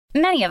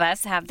Many of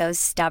us have those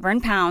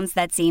stubborn pounds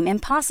that seem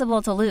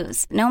impossible to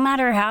lose, no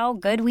matter how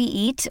good we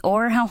eat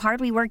or how hard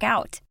we work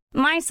out.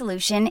 My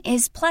solution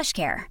is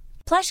PlushCare.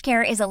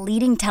 PlushCare is a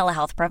leading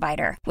telehealth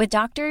provider with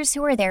doctors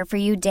who are there for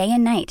you day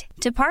and night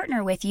to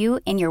partner with you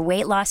in your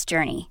weight loss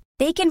journey.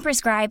 They can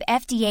prescribe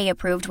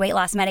FDA-approved weight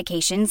loss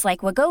medications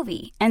like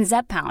Wegovy and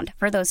Zepbound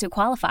for those who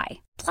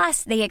qualify.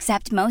 Plus, they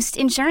accept most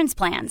insurance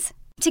plans.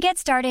 To get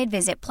started,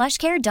 visit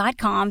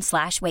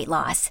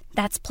plushcare.com/weightloss.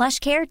 That's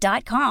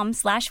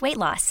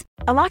plushcare.com/weightloss.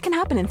 A lot can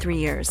happen in 3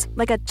 years,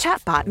 like a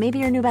chatbot may be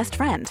your new best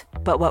friend.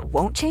 But what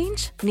won't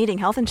change? Needing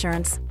health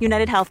insurance.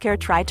 United Healthcare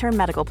Tri-Term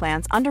Medical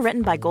Plans,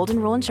 underwritten by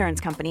Golden Rule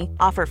Insurance Company,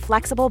 offer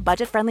flexible,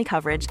 budget-friendly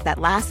coverage that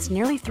lasts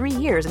nearly 3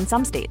 years in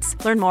some states.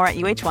 Learn more at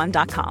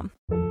uh1.com.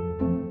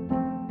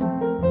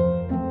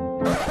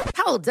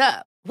 Hold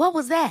up. What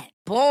was that?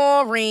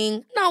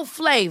 Boring. No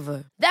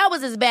flavor. That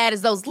was as bad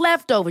as those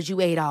leftovers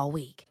you ate all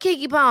week.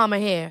 Keke Palmer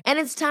here, and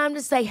it's time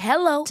to say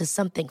hello to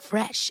something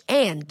fresh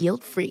and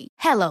guilt-free.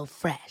 Hello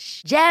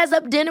Fresh. Jazz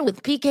up dinner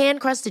with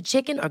pecan-crusted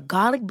chicken or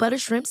garlic butter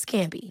shrimp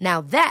scampi. Now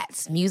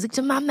that's music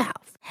to my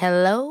mouth.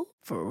 Hello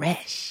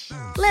Fresh.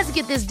 Let's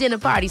get this dinner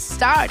party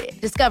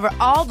started. Discover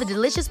all the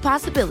delicious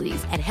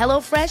possibilities at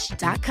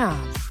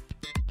hellofresh.com.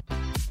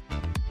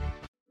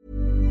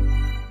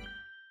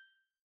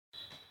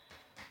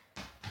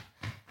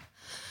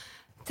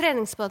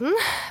 Treningspodden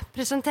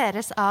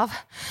presenteres av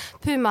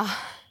Puma.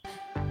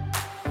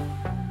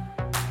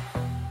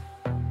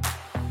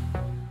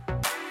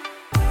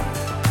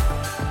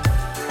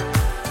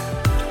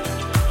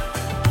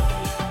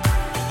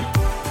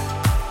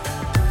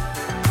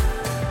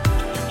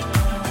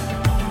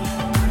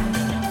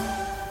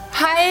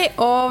 Hei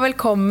og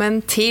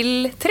velkommen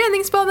til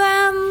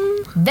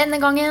Treningspodden. Denne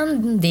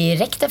gangen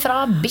direkte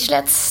fra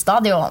Bislett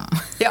stadion.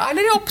 Ja,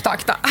 eller i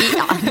opptak da.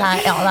 Ja, det er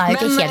jo ikke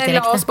helt direkte. Men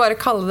la oss bare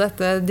kalle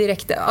dette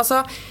direkte.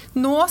 Altså,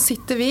 nå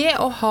sitter vi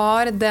og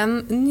har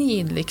den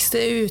nydeligste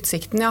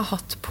utsikten jeg har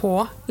hatt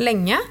på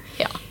lenge.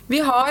 Ja. Vi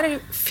har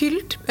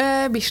fylt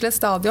Bislett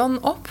stadion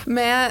opp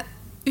med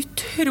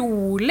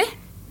utrolig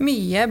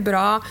mye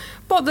bra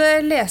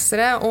både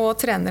lesere og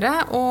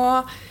trenere,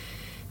 og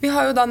vi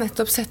har jo da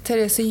nettopp sett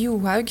Therese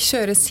Johaug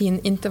kjøre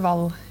sin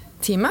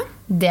intervalltime.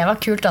 Det var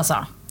kult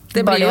altså.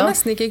 Det blir jo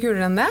nesten ikke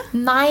kulere enn det.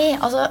 Nei,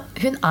 altså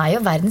hun er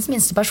jo verdens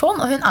minste person,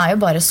 og hun er jo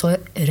bare så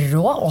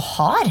rå og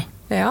hard.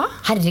 Ja.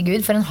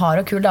 Herregud, for en hard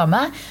og kul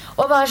dame.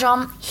 Og bare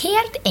sånn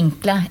helt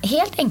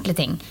enkle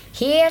ting.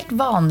 Helt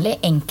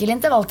vanlig, enkel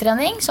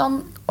intervalltrening,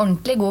 sånn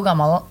ordentlig god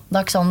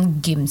gammeldags sånn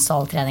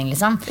gymsaltrening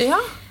liksom. Ja.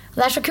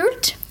 Det er så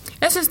kult.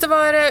 Jeg synes det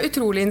var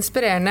utrolig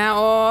inspirerende,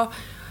 og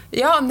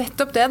ja,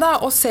 nettopp det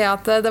da, å se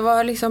at det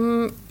var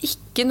liksom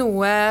ikke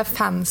noe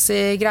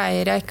fancy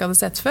greier jeg ikke hadde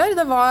sett før.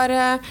 Det var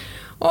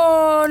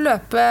å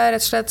løpe rett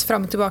og slett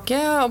frem og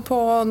tilbake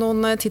på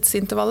noen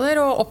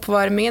tidsintervaller, og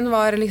oppvarmingen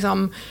var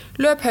liksom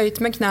løp høyt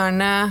med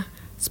knærne,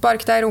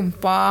 spark deg i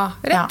rumpa,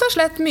 rett og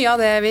slett mye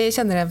av det vi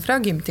kjenner igjen fra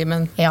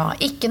gymtimen. Ja,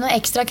 ikke noe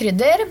ekstra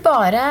krydder,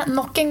 bare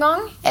nok en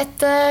gang et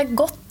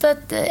godt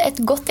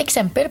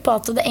eksempel på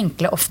at det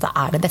enkle ofte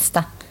er det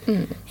beste.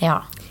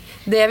 Ja.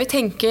 Det vi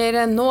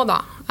tenker nå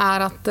da,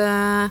 er at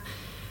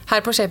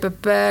her på Shape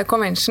Up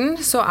Convention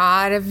så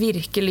er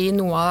virkelig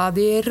noe av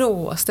de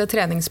råeste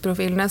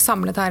treningsprofilene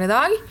samlet her i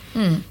dag.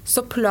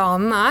 Så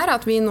planen er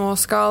at vi nå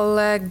skal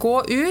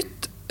gå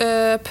ut,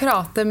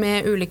 prate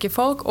med ulike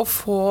folk og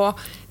få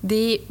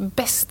de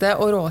beste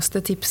og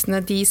råeste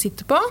tipsene de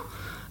sitter på.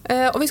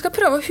 Og vi skal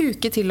prøve å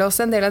huke til oss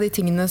en del av de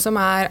tingene som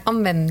er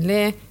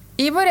anvendelige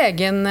i vår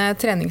egen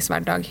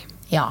treningshverdag.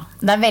 Ja,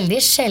 det er veldig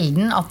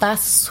sjelden at det er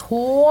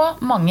så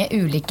mange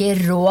ulike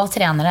rå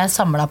trenere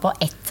samlet på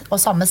ett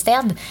og samme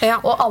sted. Ja.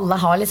 Og alle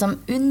har liksom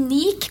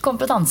unik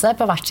kompetanse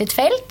på hvert sitt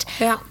felt.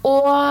 Ja.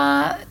 Og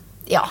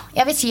ja,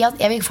 jeg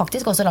vil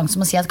faktisk også langt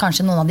som å si at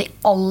kanskje noen av de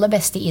aller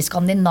beste i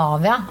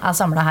Skandinavia er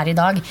samlet her i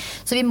dag.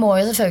 Så vi må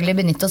jo selvfølgelig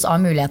benytte oss av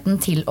muligheten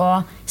til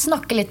å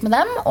snakke litt med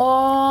dem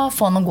og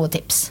få noen gode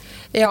tips.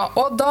 Ja,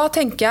 og da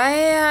tenker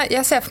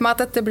jeg ser for meg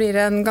at dette blir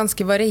en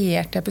ganske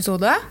variert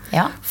episode.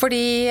 Ja.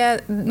 Fordi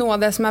noe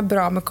av det som er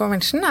bra med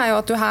Convention er jo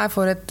at du her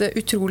får et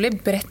utrolig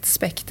bredt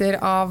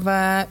spekter av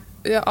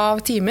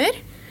timer.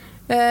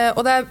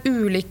 Og det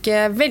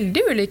er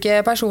veldig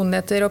ulike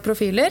personligheter og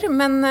profiler,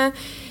 men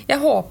jeg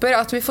håper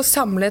at vi får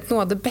samlet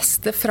noe av det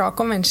beste fra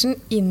Convention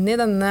inn i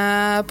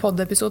denne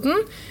pod-episoden,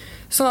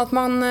 sånn at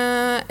man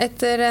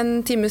etter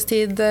en times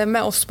tid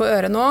med oss på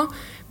øret nå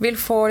vil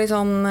få litt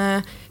sånn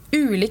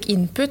ulik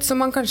input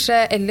som man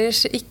kanskje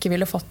ellers ikke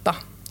ville fått da.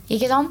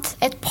 Ikke sant?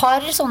 Et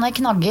par sånne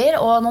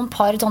knagger og noen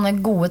par sånne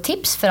gode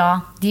tips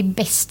fra de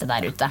beste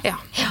der ute. Ja.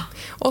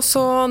 Og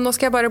så nå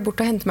skal jeg bare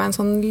bort og hente meg en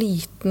sånn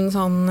liten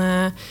sånn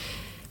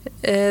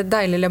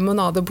deilig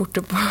limonade borte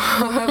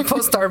på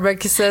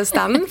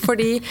Starbucks-standen,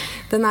 fordi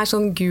den er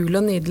sånn gul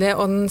og nydelig,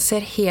 og den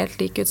ser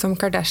helt lik ut som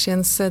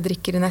Kardashians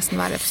drikker i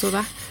nesten hver episode.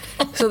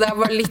 Så det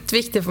var litt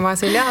viktig for meg,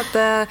 Silje, at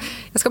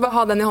jeg skal bare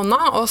ha den i hånda,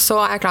 og så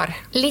er jeg klar.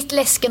 Litt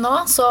leske nå,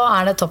 så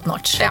er det top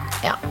notch. Ja.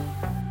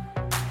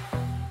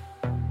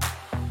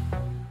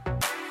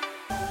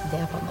 Det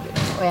er panneluggen.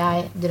 Og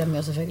jeg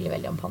drømmer jo selvfølgelig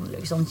veldig om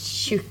pannelugg. Sånn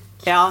tjukk.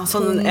 Ja,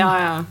 sånn,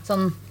 ja.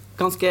 Sånn,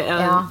 Ganske,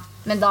 ja.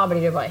 Men da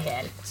blir det bare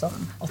helt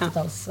sånn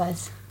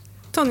 80-tallsveis.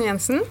 Tonje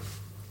Jensen.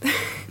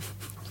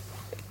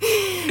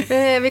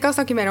 Vi kan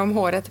snakke mer om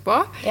hår etterpå.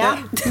 Ja.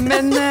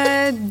 Men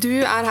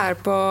du her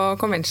på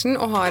Convention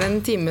og har en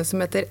time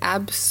som heter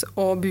Abs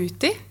og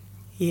Booty.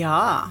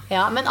 Ja.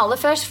 Ja, men aller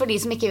først, for de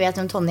som ikke vet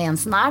hvem Tonje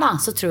Jensen da,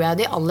 så tror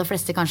jeg de aller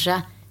fleste kanskje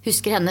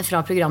husker henne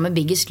fra programmet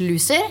Biggest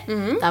Loser,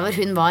 der hvor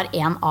hun var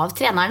en av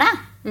trenerne.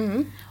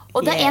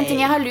 Og det en ting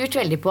jeg har lurt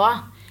veldig på.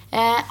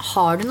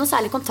 Har du noe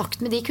særlig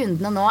kontakt med de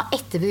kundene nå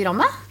etter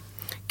programmet?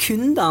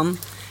 Kundene?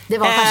 Det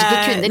var kanskje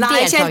ikke kunder,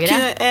 deltakere.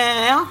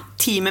 Ja,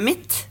 teamet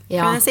mitt,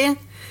 Ja. kan jeg si.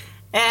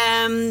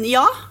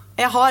 Ja,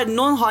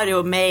 noen har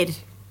jo mer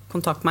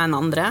kontakt med enn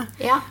andre.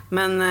 Ja.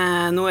 Men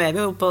nå vi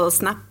jo på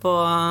Snap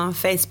og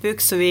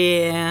Facebook, så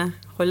vi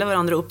holder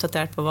hverandre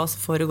oppdatert på hva som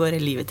foregår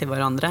i livet til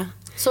hverandre.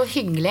 Så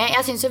hyggelig.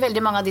 Jeg synes jo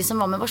veldig mange av de som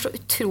var med var så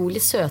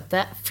utrolig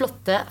søte,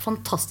 flotte,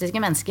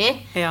 fantastiske mennesker.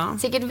 Ja.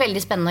 Sikkert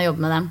veldig spennende å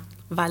jobbe med dem.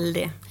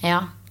 Veldig.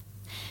 Ja.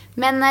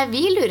 Men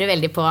vi lurer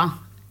veldig på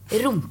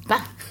rumpe.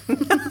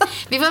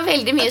 Vi får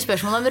veldig mye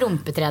spørsmål om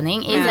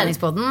rumpetrening i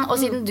treningspodden, og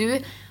siden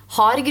du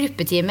har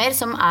gruppetimer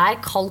som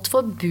kalt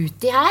for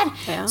booty her,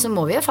 så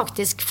må vi jo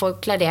faktisk få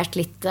klarert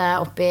litt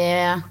opp i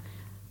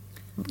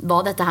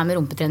hva dette her med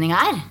rumpetrening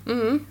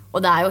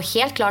Og det jo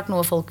helt klart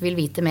noe folk vil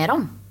vite mer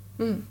om.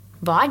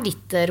 Hva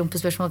ditt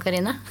rumpespørsmål,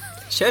 Karine?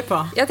 Kjør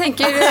på. Jeg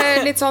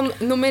tenker litt sånn,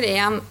 nummer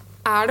 1,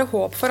 det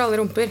håp for alle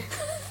rumper?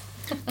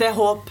 Det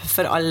håp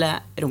for alle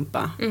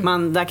rumper,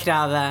 men det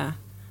krever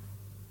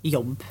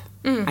jobb,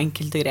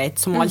 enkelt og greit,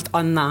 som alt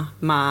annet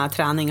med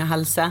trening og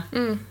helse.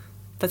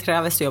 Det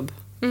kreves jobb.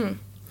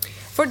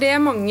 For det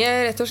mange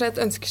rett og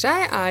slett ønsker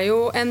seg jo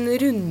en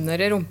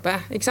rundere rumpe,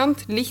 ikke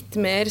sant? Litt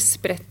mer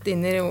spredt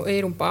inn i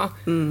rumpa.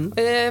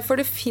 For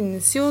det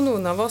finnes jo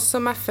noen av oss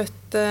som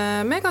født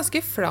med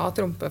ganske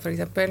flat rumpe, for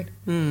eksempel.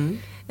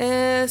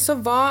 Så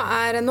hva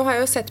nå har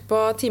jeg jo sett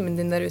på timen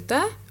din der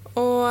ute,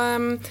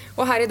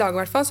 og her i dag i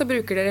hvert fall så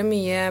bruker dere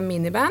mye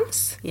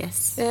minibands.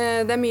 Yes.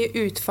 Det mye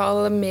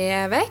utfall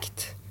med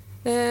vekt.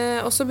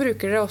 Og så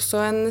bruker dere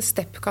også en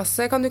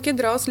step-kasse. Kan du ikke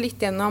dra oss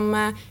litt gjennom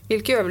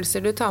hvilke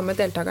øvelser du tar med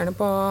deltakerne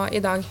på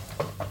i dag?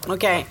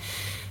 Ok,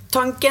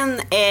 tanken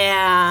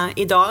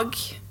i dag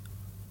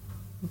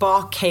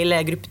bak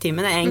hele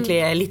gruppetimen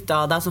egentlig litt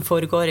av det som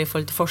foregår i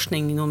forhold til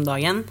forskning nå om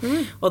dagen.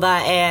 Og det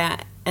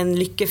en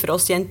lykke for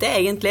oss jenter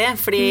egentlig,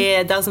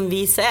 fordi det som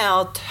viser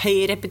at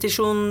høy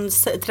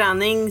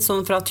repetisjonstrening,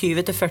 sånn fra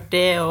 20 til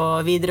 40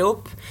 og videre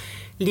opp,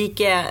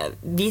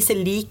 viser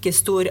like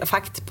stor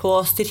effekt på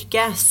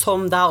styrke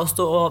som det å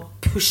stå og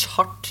pushe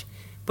hardt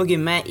på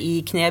gymmet i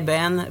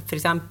knebøyen, for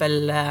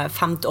eksempel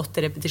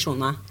 5-8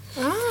 repetisjoner.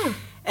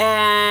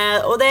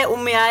 Og det om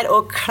å gjøre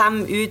å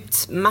klemme ut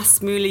mest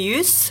mulig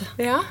jus.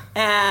 Ja.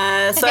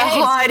 Så jeg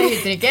har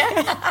uttrykket.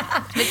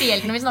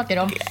 Spesielt når vi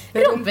snakker om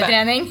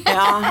rumpetrening.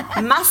 Ja,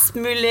 mest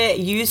mulig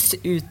jus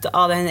ut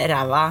av den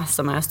ræva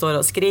som jeg står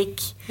og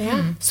skrik.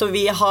 Så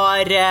vi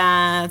har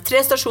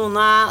 3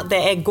 stasjoner.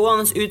 Det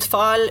gående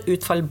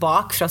utfall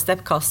bak fra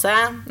steppkasse.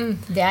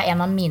 Det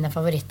en av mine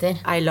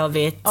favoritter. I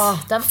love it.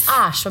 Den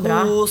så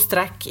bra. God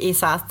strekk i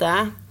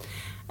setet.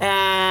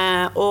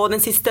 Og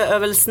den siste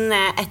øvelsen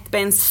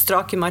ettbeins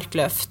strake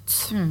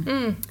markløft.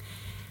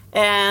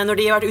 Når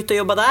de har vært ute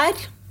og jobbet der,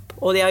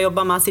 og de har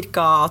jobbet med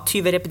ca.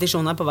 20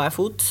 repetisjoner på hver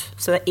fot,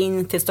 så det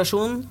inn til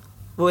stasjonen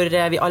hvor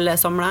vi alle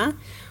samlet,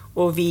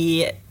 og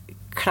vi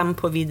klemmer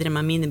på videre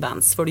med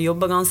minibands, for du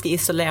jobber ganske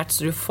isolert,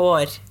 så du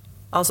får,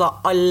 altså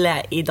alle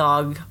i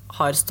dag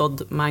har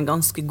stått med en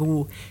ganske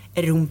god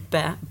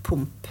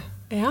rumpepump.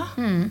 Ja,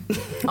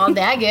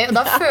 det gøy, og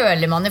da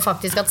føler man jo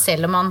faktisk at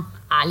selv om man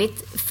litt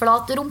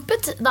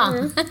flatrumpet da,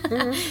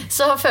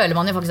 så føler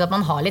man jo faktisk at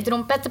man har litt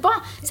rumpe etterpå.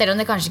 Selv om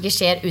det kanskje ikke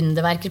skjer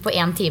underverker på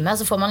 1 time,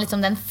 så får man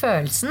liksom den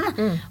følelsen,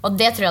 og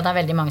det tror jeg det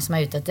veldig mange som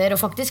ute etter, og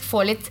faktisk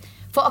få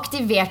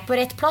aktivert på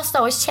rett plass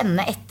da, og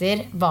kjenne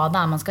etter hva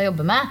det man skal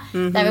jobbe med.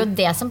 Det jo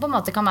det som på en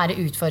måte kan være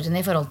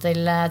utfordrende i forhold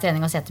til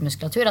trening av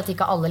setemuskulatur, at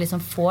ikke alle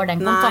liksom får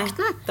den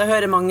kontakten. Nei, det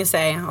hører mange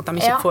si, at de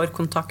ikke får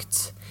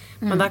kontakt.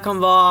 Men det kan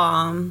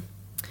være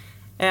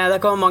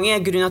mange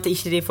grunner til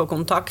ikke de får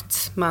kontakt,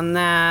 men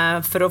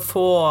for å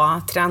få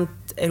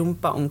trent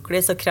rumpa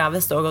ordentlig, så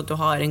kreves det også at du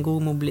har en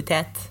god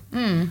mobilitet.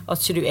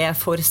 At ikke du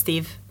for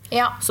stiv.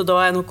 Ja. Så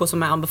da noe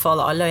som jeg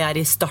anbefaler alle å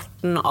gjøre i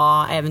starten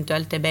av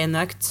eventuelt en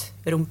beinøkt,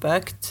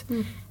 rumpeøkt,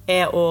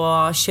 å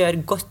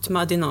kjøre godt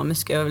med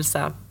dynamiske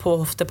øvelser på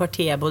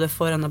hoftepartiet, både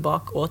foran og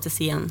bak og til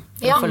siden,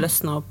 for å få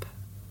løsne opp.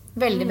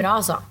 Veldig bra,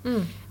 altså.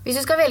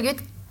 Hvis du skal velge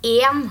ut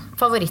 1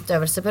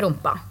 favorittøvelse på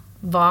rumpa,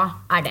 hva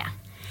det?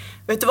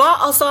 Vet du hva?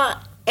 Altså,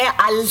 jeg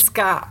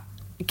elsker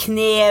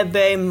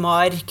knebøy,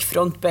 mark,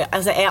 frontbøy.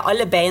 Altså,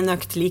 alle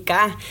beinøkt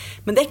liker jeg.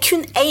 Men det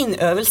kun 1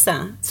 øvelse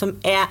som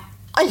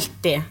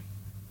alltid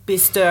blir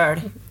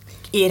støl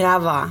i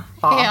ræva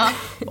av. Ja.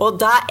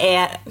 Og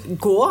det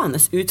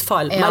gående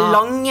utfall med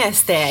lange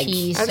steg.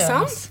 Det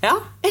sant? Ja,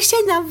 jeg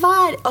kjenner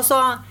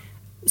så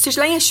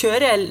lenge jeg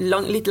kjører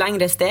litt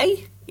lengre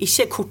steg,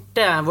 Ikke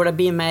korte, hvor det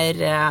blir mer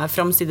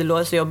framside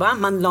lår som jobber,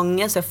 men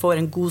lange, så jeg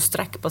får en god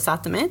strekk på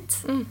setet mitt.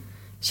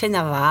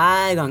 Kjenner jeg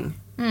hver gang.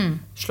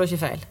 Slår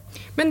ikke feil.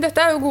 Men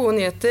dette jo gode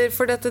nyheter,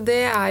 for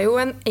det jo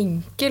en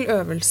enkel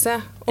øvelse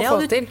å få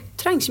til. Ja, du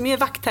trenger ikke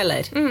mye vekt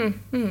heller.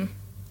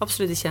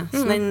 Absolutt ikke.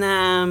 Så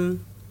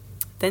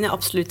den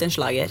absolutt en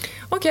slager.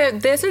 Ok,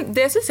 det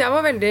synes jeg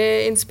var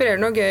veldig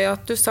inspirerende og gøy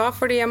at du sa,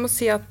 fordi jeg må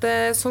si at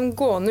som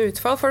gående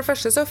utfall, for det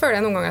første så føler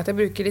jeg noen ganger at jeg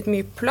bruker litt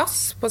mye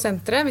plass på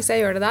senteret, hvis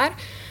jeg gjør det der.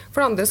 For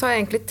det andre så har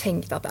jeg egentlig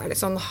tenkt at det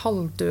litt sånn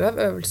halvdøv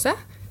øvelse.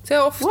 Så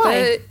jeg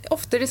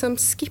ofte liksom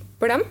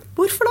skipper den.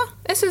 Hvorfor da?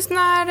 Jeg synes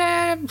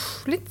den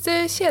litt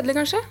kjedelig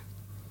kanskje.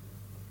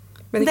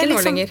 Men ikke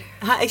liksom, nå lenger.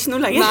 Hæ, ikke nå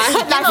lenger? Nei,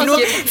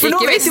 for nå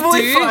vet du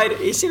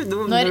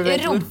hvorfor. Når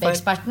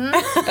rumpeeksperten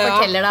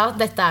forteller deg at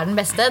dette den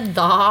beste,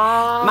 da...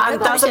 Men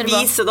det som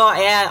viser da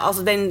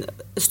altså den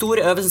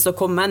store øvelsen som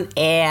kommer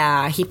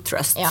hip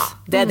thrust. Ja.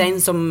 Det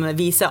den som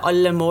viser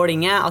alle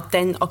målinger, at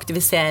den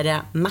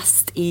aktiviserer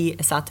mest i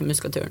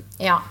setemuskulaturen.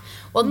 Ja,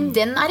 og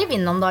den i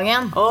vinden om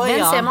dagen.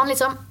 Den ser man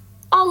liksom...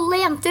 Alle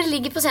jenter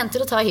ligger på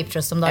senter og tar hip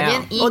thrust om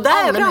dagen. Ja. Og det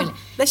bra.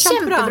 Det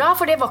kjempebra,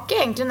 for det var ikke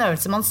egentlig en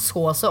øvelse man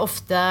så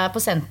ofte på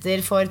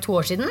senter for 2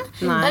 år siden.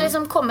 Nei. Det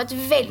liksom kommet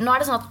nå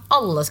det sånn at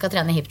alle skal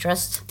trene hip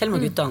thrust. Til og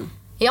med guttene.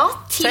 Ja,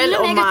 til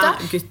og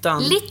med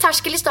guttene. Litt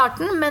terskel i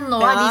starten, men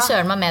nå de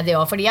søren meg med de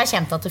også, for de har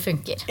kjent at det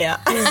funker.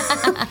 Ja.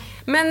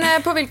 Men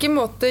på hvilken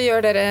måte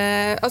gjør dere...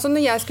 Altså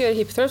når jeg skal gjøre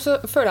hip thrust, så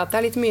føler jeg at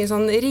det litt mye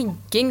sånn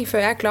rigging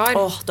før jeg klar.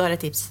 Da har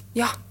jeg et tips.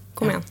 Ja,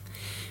 kom igjen.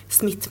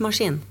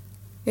 Smith-maskin.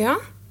 Ja.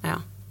 Ja.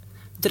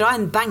 Dra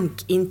en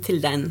benk inn til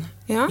den.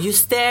 Ja.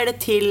 Juster det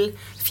til,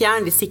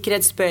 fjern de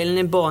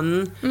sikkerhetsbøylene i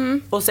bånden,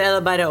 og så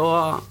det bare å...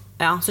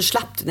 Ja, så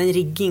slipper du den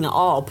riggingen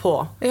av og på.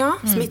 Ja.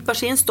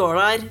 Smith-maskin står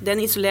der. Det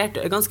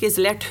en ganske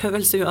isolert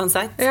øvelse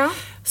uansett. Ja.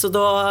 Så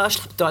da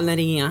slipper du all den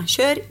riggingen.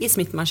 Kjør i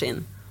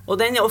Smith-maskin. Og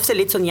den ofte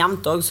litt sånn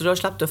jevnt også, så da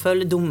slipper du å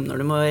føle dum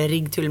når du må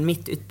rigge tull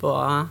midt ut på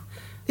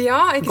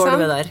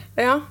gulvet der.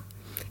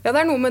 Ja,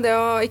 det noe med det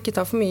å ikke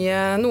ta for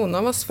mye. Noen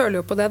av oss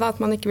føler jo på det da,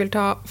 at man ikke vil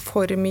ta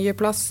for mye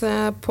plass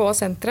på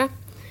senteret.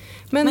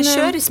 Men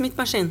kjør i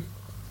Smith-maskin.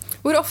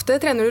 Hvor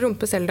ofte trener du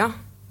rumpe selv da?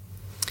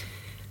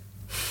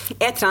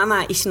 Jeg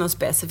trener ikke noe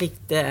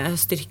spesifikt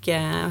styrke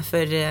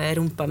for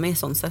rumpa mi,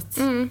 sånn sett.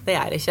 Det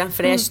gjør jeg ikke,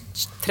 for jeg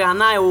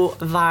trener jo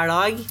hver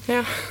dag.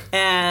 Ja.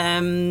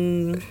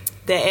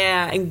 Det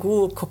en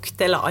god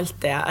cocktail av alt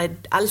det. Jeg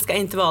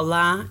elsker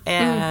intervaller.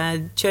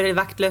 Jeg kjører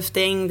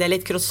vektløfting, det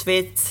litt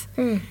crossfit.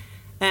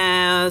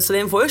 Så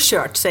den får jo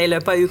kjørt seg i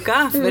løpet av uka,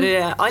 for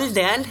all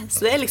del.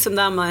 Så det liksom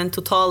der med den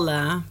totale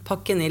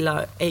pakken i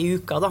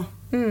uka da.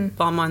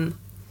 Bare man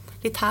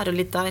litt her og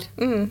litt der.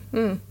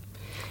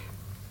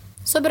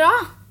 Så bra.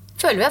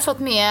 Føler vi har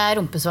fått mye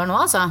rumpesvar nå,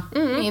 altså.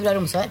 Mye bra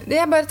rumpesvar.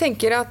 Jeg bare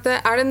tenker at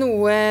det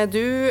noe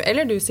du,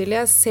 eller du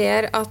Silje,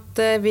 ser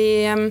at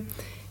vi,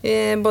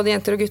 både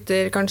jenter og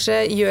gutter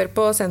kanskje, gjør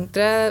på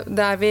senteret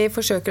der vi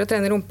forsøker å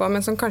trene rumpa,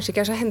 men som kanskje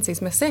ikke så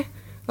hensiktsmessig?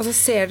 Altså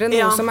ser dere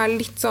noe som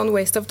litt sånn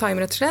waste of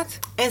time, rett og slett?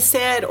 Jeg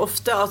ser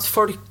ofte at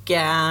folk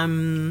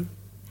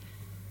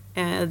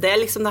det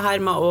liksom det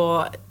her med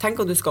å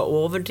tenke at du skal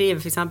overdrive,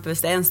 for eksempel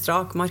hvis det en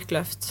strak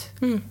markløft.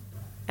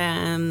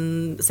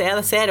 Så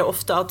jeg ser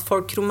ofte at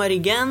folk krummer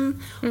ryggen,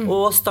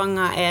 og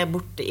stanga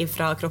borte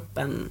fra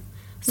kroppen.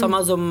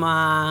 Samme som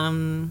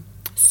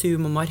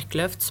sumo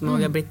markløft, som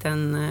også har blitt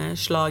en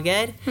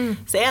slager.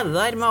 Så det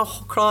der med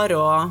å klare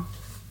å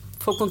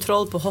få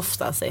kontroll på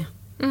hofta si.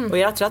 Og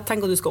jeg tror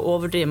tenk at du skal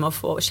overdrive med å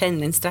få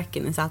kjenne den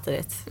strekken i setet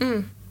ditt.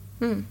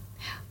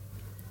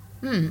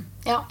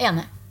 Ja,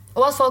 enig.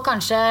 Og at folk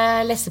kanskje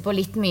lesser på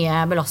litt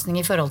mye belastning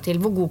i forhold til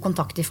hvor god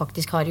kontakt de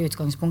faktisk har i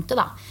utgangspunktet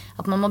da.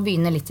 At man må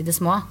begynne litt i det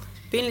små.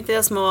 Begynne litt i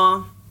det små,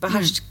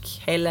 behersk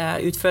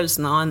hele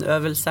utførelsen av en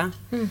øvelse.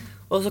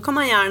 Og så kan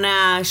man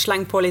gjerne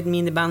slenge på litt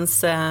minibands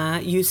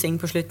using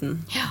på slutten.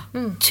 Ja.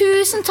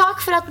 Tusen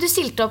takk for at du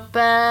stilte opp,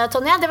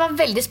 Tonje. Det var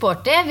veldig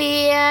sporty.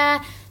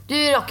 Du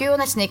rakk jo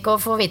nesten ikke å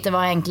få vite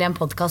hva egentlig en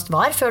podcast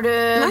var før du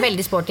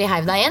veldig sporty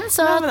heiv deg inn.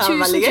 Så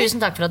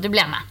tusen takk for at du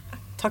ble med.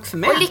 Takk for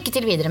meg. Og lykke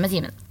til videre med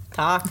timen.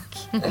 Takk.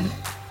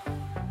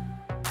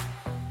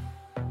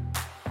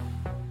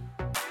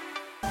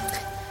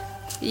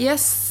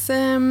 Yes,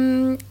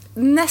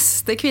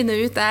 neste kvinne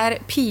ut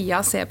Pia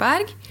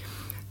Seberg.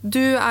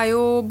 Du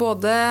jo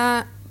både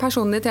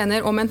personlig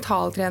trener og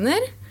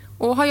mentaltrener,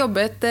 og har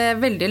jobbet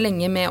veldig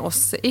lenge med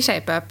oss i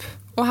ShapeUp.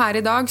 Og her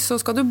i dag så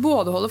skal du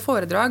både holde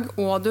foredrag,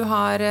 og du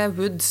har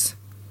Woods.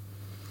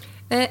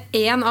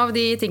 En av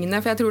de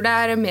tingene, for jeg tror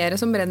det mer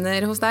som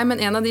brenner hos deg,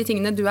 men en av de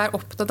tingene du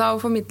opptatt av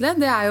å formidle,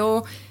 det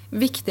jo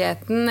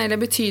viktigheten eller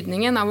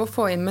betydningen av å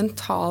få inn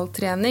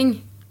mentaltrening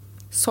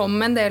som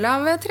en del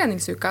av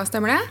treningsuka,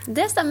 stemmer det?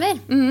 Det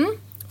stemmer.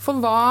 For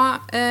hva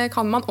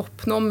kan man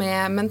oppnå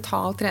med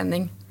mental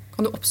trening?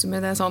 Kan du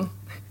oppsummere det sånn?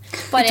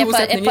 Bare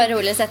et par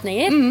rolige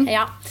setninger?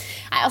 Ja.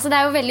 Nei, altså det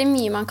jo veldig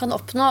mye man kan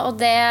oppnå,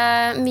 og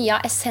mye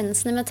av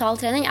essensen i mental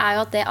trening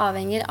jo at det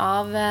avhenger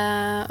av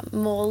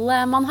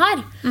målet man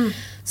har.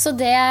 Så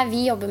det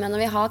vi jobber med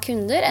når vi har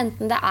kunder,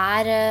 enten det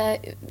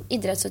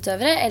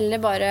idrettsutøvere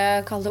eller bare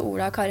kall det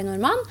Ola og Kari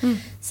Nordmann,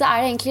 så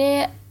det egentlig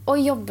å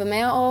jobbe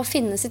med å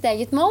finne sitt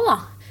eget mål da.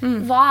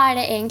 Hva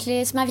det egentlig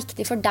som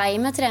viktig for deg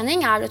med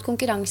trening? Du et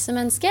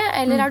konkurransemenneske,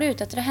 eller du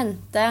ute etter å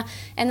hente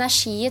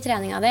energi i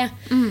treninga di?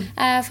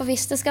 For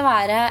hvis det skal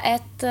være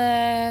et,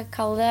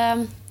 kall det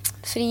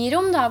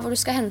frirom da, hvor du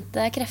skal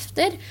hente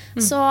krefter,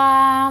 så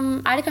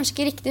det kanskje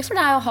ikke riktig for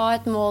deg å ha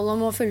et mål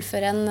om å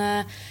fullføre en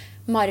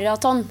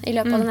maraton i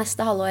løpet av det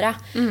neste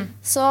halvåret.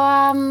 Så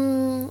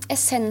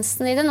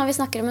essensen i det, når vi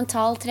snakker om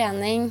mental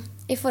trening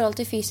i forhold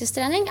til fysisk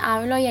trening,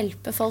 vel å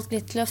hjelpe folk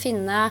litt til å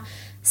finne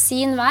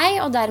sin vei,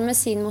 og dermed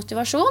sin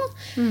motivasjon,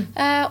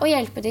 og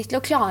hjelpe dem til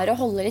å klare å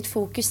holde litt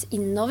fokus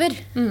innover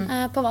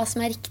på hva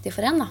som riktig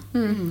for en. Da.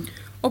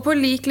 Og på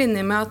lik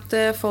linje med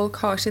at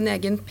folk har sin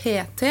egen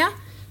PT,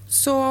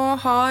 så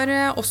har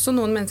også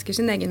noen mennesker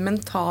sin egen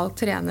mental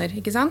trener,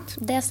 ikke sant?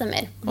 Det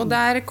stemmer. Og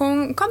der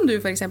kan du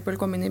for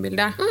eksempel komme inn i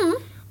bildet.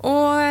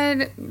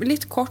 Og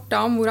litt kort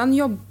da om hvordan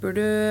jobber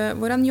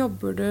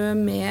du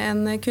med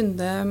en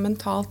kunde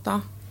mentalt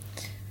da?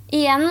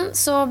 Igjen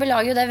så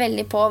belager jo det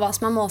veldig på hva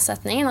som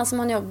målsetningen. Altså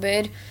man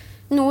jobber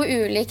noe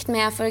ulikt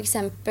med for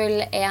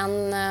eksempel en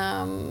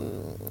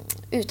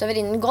utøver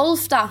innen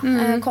golf da,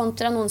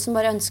 kontra noen som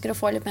bare ønsker å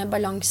få litt mer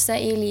balanse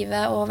i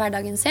livet og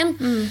hverdagen sin.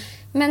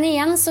 Men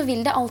igjen så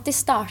vil det alltid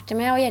starte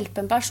med å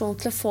hjelpe en person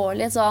til å få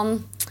litt sånn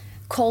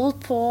koll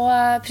på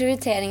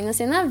prioriteringene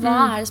sine.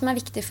 Hva det som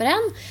viktig for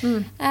en?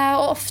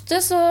 Og ofte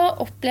så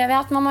opplever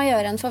jeg at man må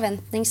gjøre en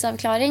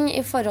forventningsavklaring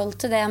i forhold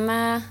til det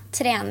med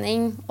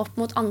trening opp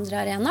mot andre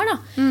arenaer. Da.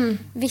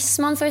 Hvis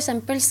man for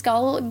eksempel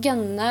skal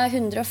gønne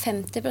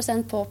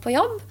 150% på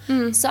jobb,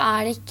 så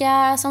det ikke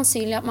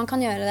sannsynlig at man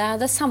kan gjøre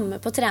det samme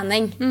på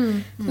trening.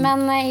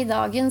 Men i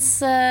dagens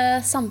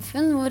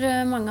samfunn, hvor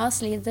mange av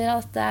oss lider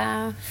av dette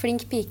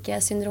flink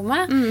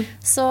pike-syndromet,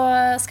 så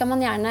skal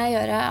man gjerne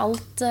gjøre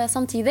alt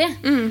samtidig.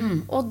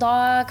 Og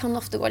da kan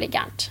det ofte gå litt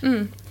gærent.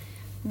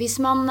 Hvis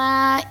man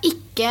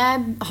ikke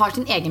har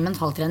sin egen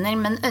mentaltrener,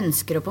 men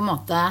ønsker å på en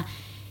måte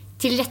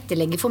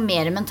tilrettelegge for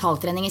mer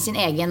mentaltrening i sin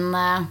egen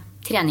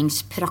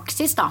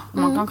treningspraksis, da,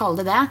 om man kan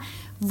kalle det,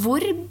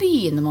 hvor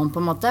begynner man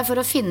på en måte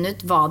for å finne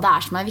ut hva det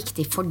som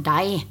viktig for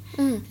deg?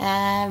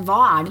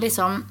 Hva det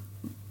liksom,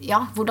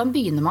 ja, hvordan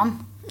begynner man?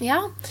 Ja,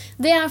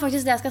 det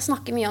faktisk det jeg skal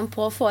snakke mye om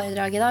på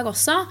foredrag i dag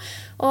også.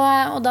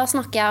 Og da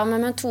snakker jeg om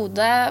en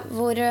metode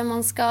hvor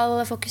man skal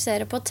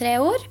fokusere på 3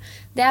 ord.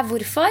 Det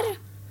hvorfor,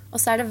 og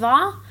så det hva,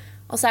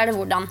 og så det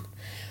hvordan.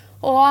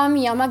 Og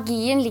mye av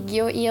magien ligger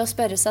jo i å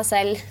spørre seg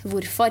selv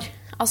hvorfor.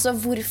 Altså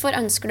hvorfor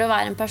ønsker du å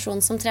være en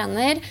person som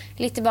trener?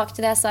 Litt tilbake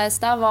til det jeg sa i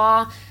sted.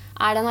 Hva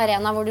det en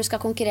arena hvor du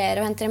skal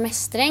konkurrere og hente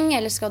mestring,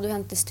 eller skal du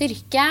hente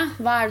styrke?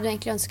 Hva det du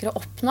egentlig ønsker å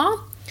oppnå?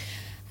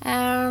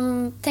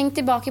 Tenk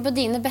tilbake på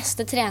dine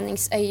beste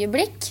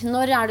treningsøyeblikk.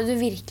 Når det du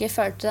virkelig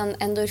følte den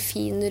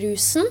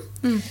endorfinrusen?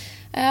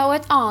 Og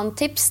et annet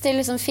tips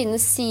til liksom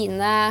finne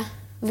sine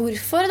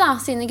hvorfor da,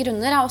 sine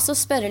grunner, også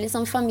spørre litt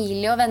om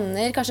familie og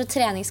venner, kanskje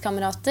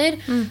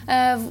treningskamerater.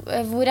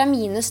 Hvor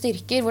mine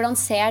styrker? Hvordan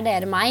ser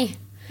dere meg?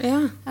 Ja.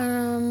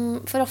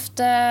 For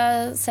ofte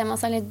ser man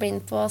seg litt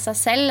blind på seg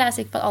selv. Jeg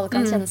sikker på at alle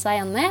kan kjenne seg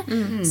igjen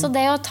i. Så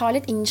det å ta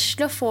litt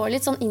innspill og få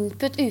litt sånn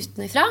input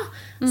utenifra,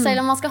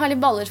 selv om man skal ha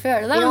litt baller for å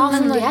gjøre det. Ja,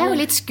 men det jo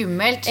litt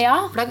skummelt. Ja.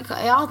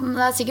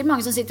 Det sikkert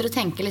mange som sitter og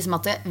tenker liksom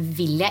at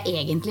vil jeg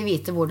egentlig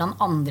vite hvordan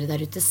andre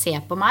der ute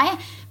ser på meg?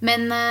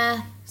 Men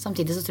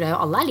samtidig så tror jeg jo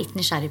alle litt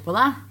nysgjerrig på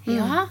det.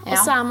 Ja, og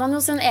så man jo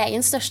sin egen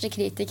største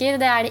kritiker.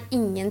 Det det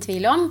ingen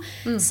tvil om.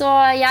 Så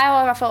jeg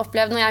har i hvert fall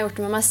opplevd når jeg har gjort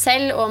det med meg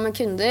selv og med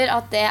kunder,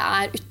 at det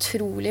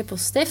utrolig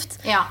positivt.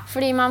 Ja.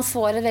 Fordi man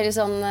får et veldig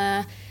sånn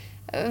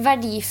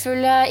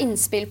verdifulle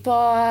innspill på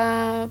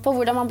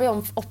hvordan man blir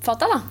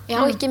oppfattet da.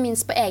 Ja. Og ikke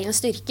minst på egne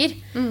styrker.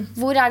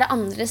 Hvor det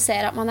andre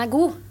ser at man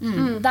god?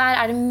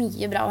 Der det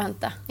mye bra å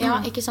hente.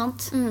 Ja, ikke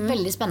sant?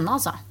 Veldig spennende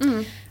altså.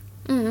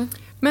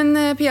 Men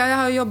Pia, jeg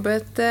har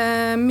jobbet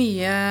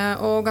mye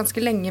og ganske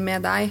lenge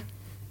med deg.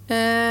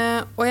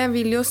 Og jeg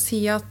vil jo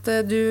si at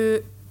du,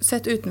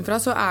 sett utenfra,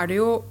 så du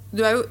jo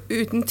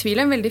uten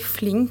tvil en veldig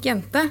flink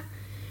jente.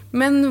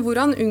 Men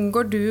hvordan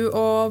unngår du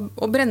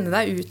å brenne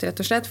deg ut, rett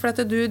og slett? For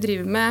at du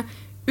driver med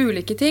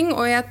ulike ting,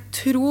 og jeg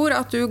tror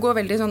at du går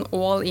veldig sånn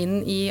all in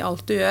i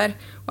alt du gjør,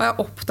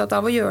 og opptatt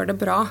av å gjøre det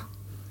bra.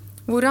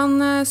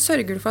 Hvordan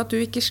sørger du for at du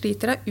ikke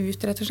sliter deg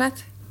ut, rett og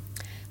slett?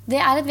 Det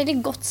et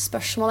veldig godt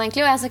spørsmål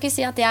egentlig, og jeg skal ikke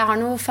si at jeg har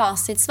noe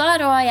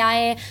fasitsvar, og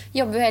jeg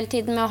jobber jo hele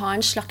tiden med å ha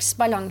en slags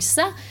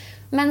balanse.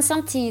 Men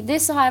samtidig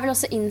så har jeg vel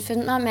også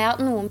innfunnet meg med at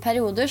noen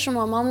perioder så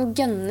må man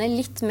gønne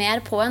litt mer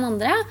på enn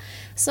andre.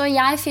 Så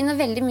jeg finner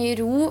veldig mye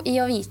ro i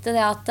å vite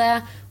det at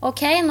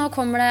ok, nå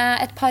kommer det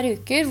et par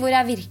uker hvor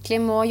jeg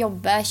virkelig må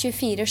jobbe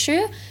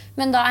 24/7,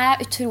 men da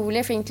jeg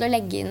utrolig flink til å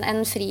legge inn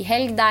en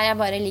frihelg der jeg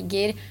bare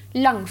ligger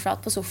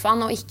langflat på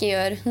sofaen og ikke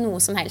gjør noe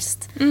som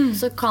helst.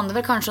 Så kan det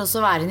vel kanskje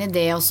også være en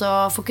idé å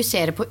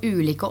fokusere på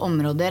ulike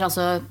områder,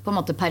 altså på en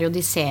måte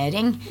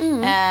periodisering,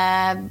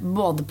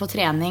 både på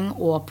trening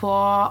og på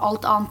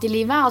alt annet i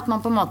livet, at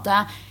man på en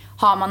måte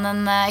har man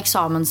en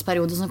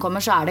eksamensperiode som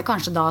kommer, så det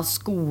kanskje da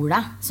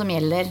skole som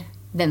gjelder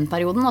den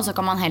perioden, og så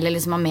kan man heller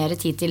liksom ha mer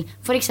tid til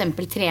for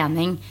eksempel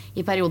trening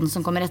i perioden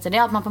som kommer etter det,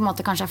 at man på en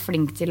måte kanskje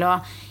flink til å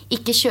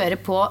ikke kjøre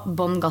på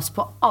bånd gass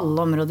på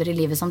alle områder i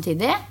livet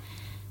samtidig.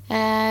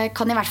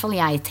 Kan i hvert fall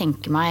jeg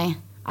tenke meg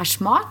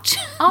smart.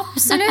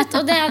 Absolutt,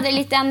 og det det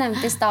litt jeg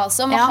nevnte i sted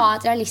også, om å ha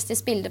et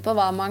realistisk bilde på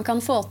hva man kan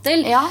få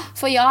til.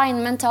 For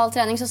innen mental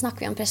trening så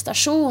snakker vi om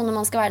prestasjon, og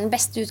man skal være den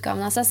beste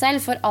utgaven av seg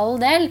selv, for all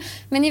del.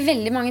 Men i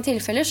veldig mange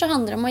tilfeller så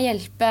handler det om å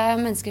hjelpe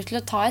mennesker til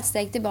å ta et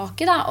steg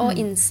tilbake, da, og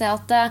innse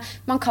at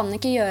man kan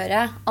ikke gjøre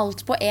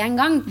alt på en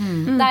gang.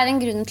 Det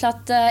en grunn til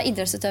at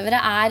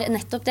idrettsutøvere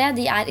nettopp det.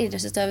 De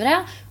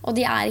idrettsutøvere, og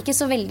de ikke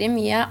så veldig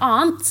mye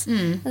annet.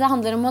 Det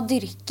handler om å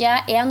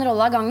dyrke en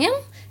rolle av gangen,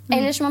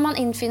 ellers må man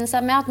innfinne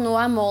seg med at nå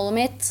målet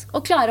mitt å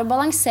klare å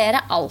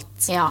balansere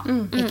alt. Ja,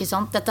 ikke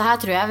sant? Dette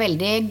her tror jeg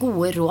veldig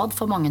gode råd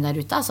for mange der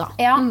ute, altså.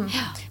 Ja,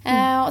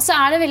 og så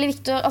det veldig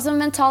viktig, altså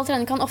mental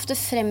trening kan ofte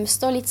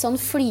fremstå litt sånn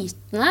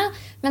flytende,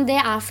 men det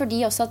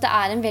fordi også at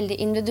det en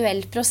veldig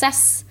individuell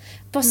prosess.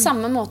 På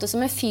samme måte som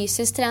med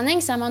fysisk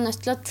trening, så man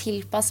nødt til å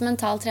tilpasse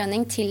mental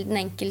trening til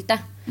den enkelte.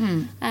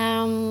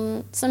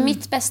 Så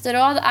mitt beste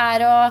råd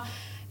å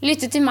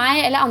lytte til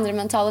meg eller andre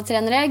mentale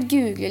trenere,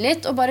 google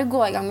litt og bare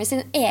gå i gang med sin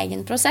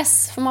egen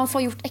prosess. For man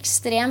får gjort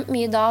ekstremt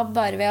mye da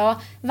bare ved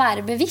å være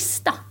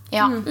bevisst da.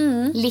 Ja,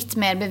 litt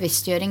mer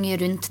bevisstgjøring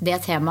rundt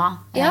det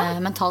temaet,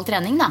 mental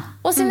trening da.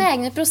 Og sine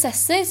egne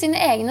prosesser, sine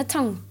egne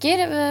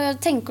tanker.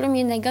 Tenker du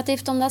mye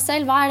negativt om deg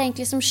selv? Hva det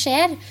egentlig som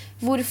skjer?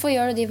 Hvorfor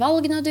gjør du de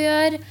valgene du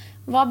gjør?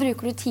 Hva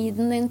bruker du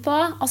tiden din på?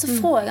 Altså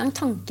få i gang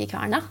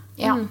tankekverna.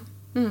 Ja.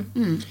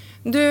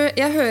 Du,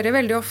 jeg hører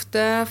veldig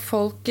ofte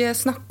folk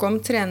snakke om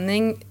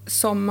trening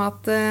som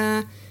at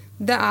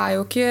det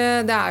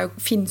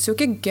finnes jo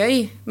ikke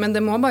gøy, men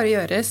det må bare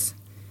gjøres.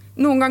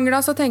 Noen ganger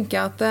da så tenker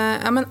jeg at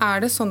men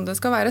det sånn det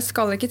skal være?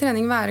 Skal ikke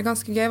trening være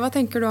ganske gøy? Hva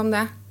tenker du om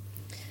det?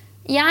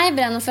 Jeg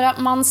brenner for at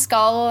man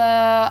skal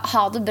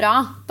ha det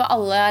bra på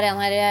alle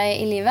arenaer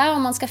i livet,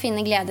 og man skal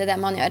finne glede i det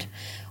man gjør.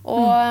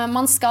 Og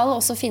man skal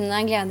også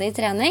finne glede i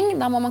trening.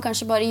 Da må man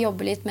kanskje bare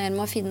jobbe litt mer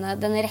med å finne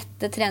den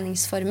rette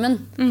treningsformen,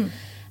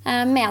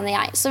 mener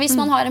jeg. Så hvis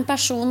man har en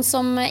person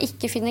som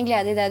ikke finner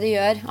glede i det du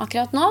gjør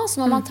akkurat nå, så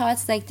må man ta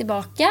et steg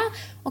tilbake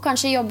og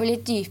kanskje jobbe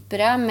litt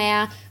dypere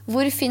med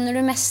hvor finner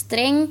du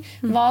mestring,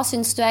 hva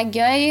synes du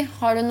gøy,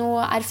 har du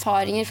noen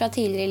erfaringer fra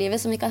tidligere i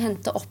livet som vi kan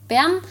hente opp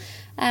igjen.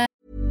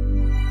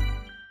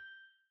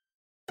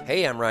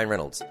 Hey, I'm Ryan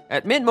Reynolds.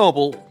 At Mint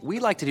Mobile, we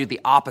like to do the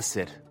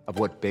opposite of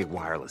what Big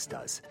Wireless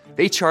does.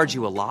 They charge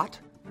you a lot,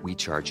 we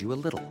charge you a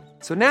little.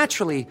 So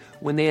naturally,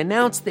 when they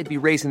announced they'd be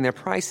raising their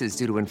prices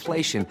due to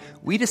inflation,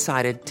 we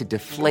decided to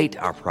deflate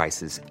our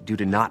prices due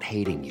to not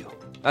hating you.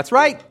 That's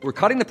right. We're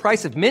cutting the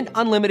price of Mint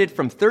Unlimited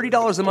from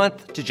 $30 a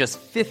month to just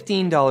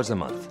 $15 a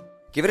month.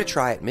 Give it a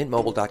try at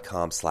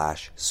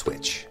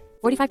mintmobile.com/switch.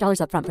 $45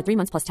 up front for 3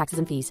 months plus taxes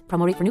and fees.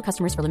 Promo rate for new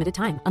customers for limited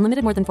time.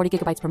 Unlimited more than 40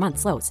 gigabytes per month.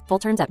 Slows full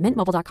terms at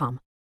mintmobile.com.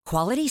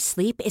 Quality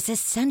sleep is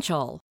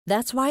essential.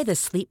 That's why the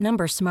Sleep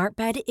Number Smart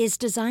Bed is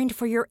designed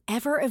for your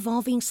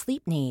ever-evolving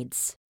sleep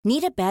needs.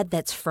 Need a bed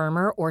that's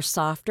firmer or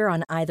softer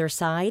on either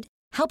side?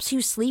 Helps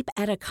you sleep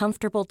at a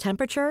comfortable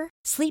temperature?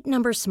 Sleep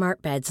Number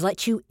Smart Beds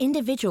let you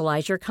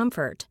individualize your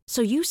comfort,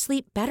 so you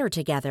sleep better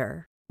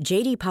together.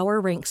 J.D.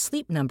 Power ranks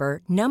Sleep Number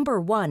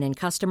 #1 in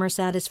customer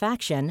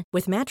satisfaction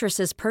with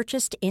mattresses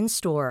purchased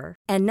in-store.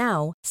 And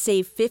now,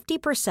 save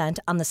 50%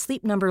 on the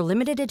Sleep Number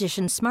Limited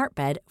Edition Smart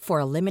Bed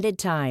for a limited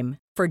time.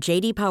 For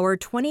J.D. Power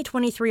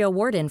 2023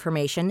 award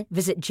information,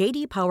 visit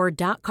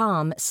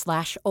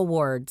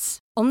jdpower.com/awards.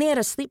 Only at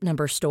a Sleep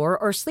Number store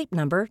or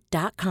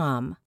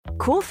sleepnumber.com.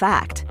 Cool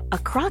fact, a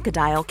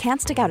crocodile can't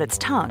stick out its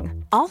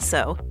tongue.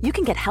 Also, you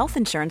can get health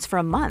insurance for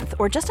a month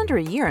or just under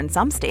a year in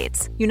some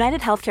states. United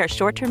Healthcare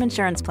short-term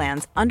insurance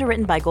plans,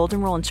 underwritten by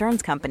Golden Rule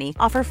Insurance Company,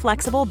 offer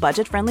flexible,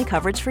 budget-friendly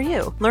coverage for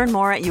you. Learn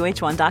more at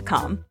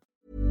uh1.com.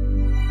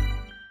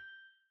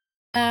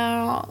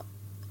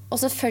 Og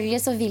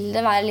selvfølgelig så vil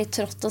det være litt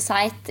trått og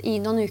seit i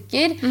noen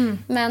uker,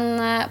 men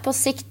på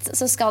sikt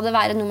så skal det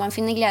være noe man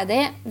finner glede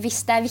i,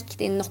 hvis det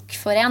viktig nok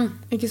for en.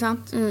 Ikke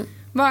sant?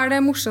 Hva det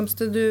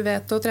morsomste du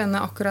vet å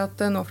trene akkurat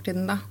nå for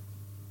tiden da?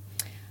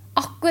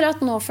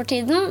 Akkurat nå for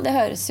tiden, det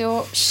høres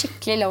jo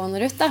skikkelig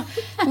loner ut da,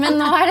 men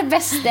nå det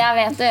beste jeg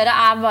vet å gjøre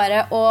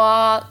bare å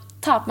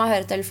ta på meg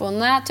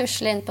høretelefonene,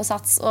 tusle inn på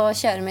sats og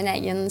kjøre min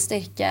egen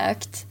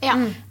styrkeøkt.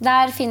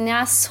 Der finner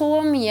jeg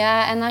så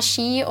mye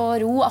energi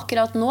og ro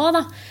akkurat nå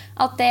da,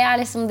 at det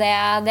liksom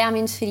det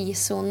min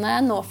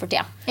frizone nå for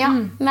tida.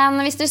 Men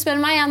hvis du spør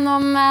meg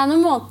gjennom noen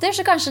måneder,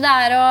 så kanskje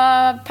det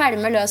å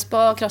pælme løs på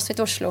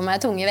CrossFit Oslo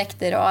med tunge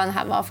vekter og en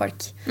haug av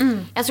folk.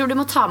 Jeg tror du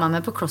må ta meg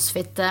med på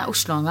CrossFit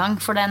Oslo en gang,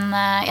 for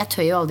jeg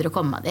tør jo aldri å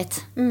komme meg dit.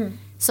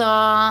 Så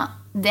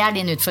det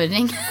din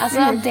utfordring.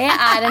 Altså, det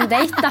en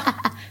date da.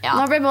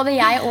 Nå ble både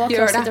jeg og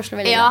CrossFit Oslo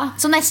veldig bra.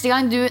 Så neste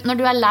gang når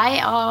du lei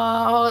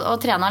av å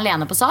trene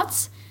alene på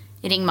sats,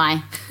 ring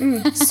meg.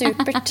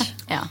 Supert.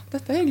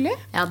 Dette hyggelig.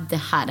 Ja, det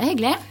her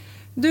hyggelig.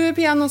 Du,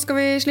 Pia, nå skal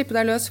vi slippe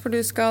deg løs, for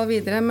du skal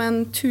videre,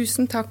 men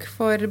tusen takk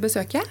for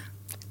besøket.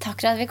 Takk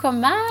for at vi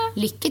kom med.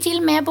 Lykke til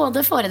med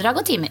både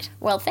foredrag og timer.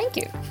 Well, thank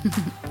you.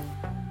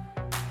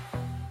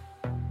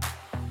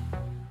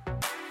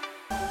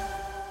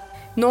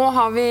 Nå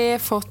har vi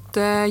fått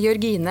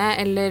Jørgine,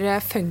 eller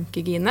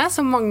Funkygine,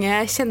 som mange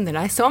kjenner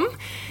deg som,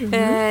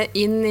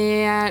 inn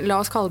I, la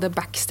oss kalle det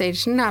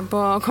backstagen her på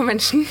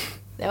convention.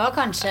 Det var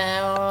kanskje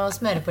å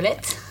smøre på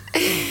litt.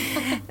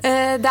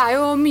 Det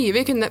jo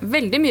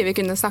veldig mye vi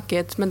kunne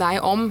snakket med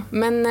deg om,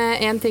 men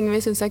en ting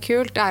vi synes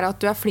kult at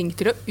du flink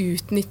til å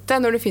utnytte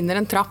når du finner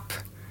en trapp.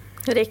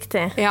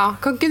 Riktig. Ja,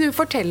 kan ikke du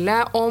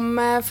fortelle om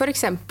for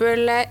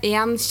eksempel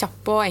en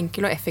kjapp og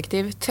enkel og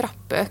effektiv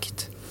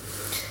trappeøkt?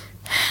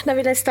 Da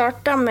vil jeg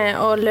starte med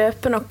å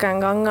løpe noen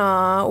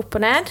ganger opp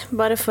og ned,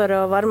 bare for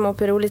å varme opp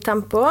I rolig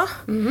tempo.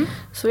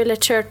 Så vil jeg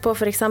kjørt på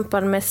for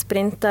eksempel med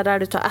sprinter der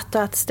du tar 1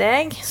 og 1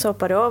 steg, så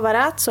hopper du over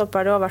 1, så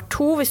hopper du over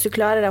 2, hvis du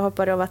klarer det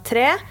hopper du over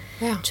 3.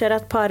 Kjører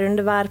et par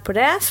runder hver på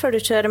det, før du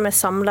kjører med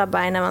samlet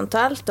bein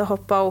eventuelt, og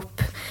hopper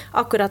opp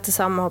akkurat det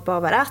samme, hopper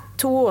over 1,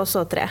 2 og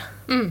så 3.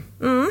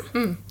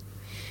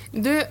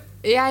 Du,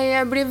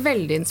 jeg blir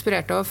veldig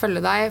inspirert av å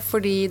følge deg,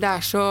 fordi det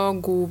så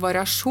god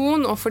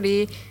variasjon, og fordi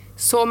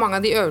så mange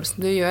av de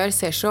øvelsene du gjør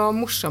ser så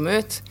morsomme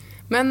ut.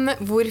 Men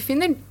hvor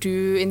finner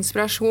du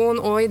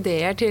inspirasjon og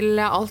ideer til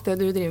alt det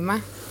du driver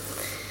med?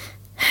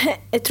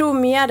 Jeg tror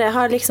mye av det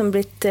har liksom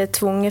blitt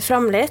tvunget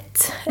frem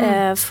litt,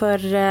 for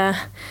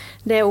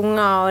det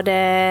unger og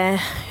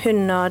det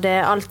hund og det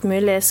alt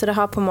mulig, så det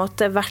har på en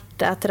måte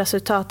vært et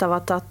resultat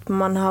av at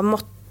man har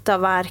måttet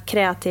være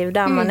kreativ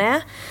der man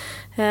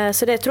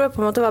Så det tror jeg på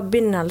en måte var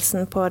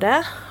begynnelsen på det,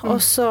 og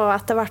så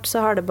etter hvert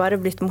så har det bare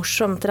blitt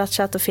morsomt rett og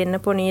slett å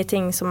finne på nye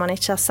ting som man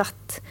ikke har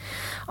sett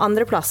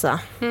andre plasser.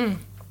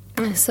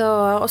 Og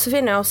så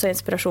finner jeg også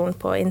inspirasjon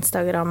på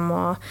Instagram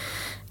og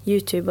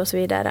YouTube og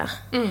så videre.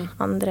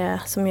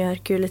 Andre som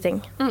gjør kule ting.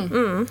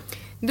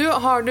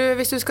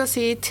 Hvis du skal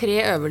si 3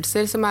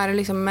 øvelser som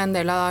liksom en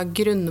del av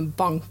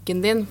grunnbanken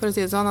din, for å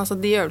si det sånn, altså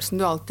de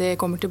øvelsene du alltid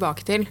kommer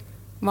tilbake til,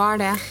 hva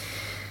det?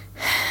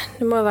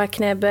 Det må være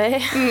knebøy.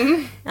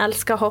 Jeg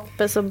elsker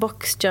hoppe, så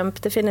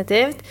boxjump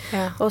definitivt.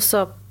 Og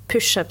så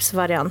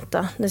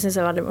push-ups-varianter. Det synes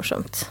jeg veldig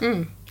morsomt.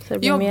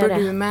 Jobber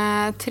du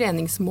med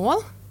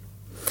treningsmål?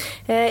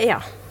 Ja,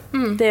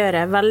 det gjør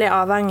jeg. Veldig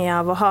avhengig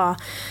av å ha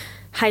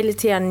hele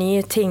tiden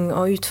nye ting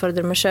å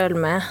utfordre meg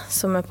selv med,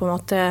 som jeg på en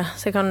måte,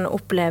 så jeg kan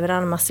oppleve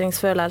den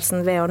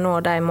mestringsfølelsen ved å nå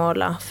de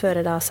målene, før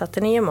jeg da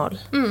setter nye mål,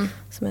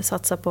 som jeg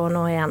satser på å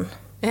nå igjen.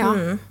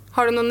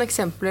 Har du noen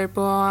eksempler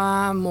på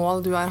mål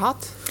du har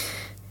hatt?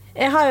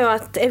 Jeg har jo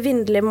et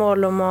evinnelig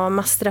mål om å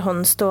mestre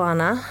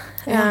håndstående.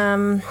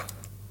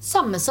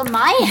 Samme som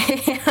meg.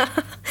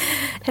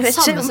 Jeg vet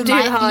ikke om du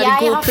har god progresjon.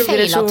 Jeg har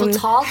feilet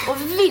totalt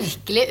og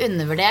virkelig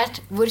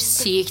undervurdert hvor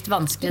sykt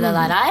vanskelig det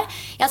der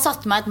Jeg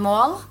satte meg et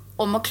mål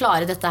om å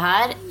klare dette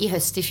her I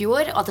høst I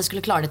fjor, at jeg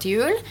skulle klare det til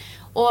jul,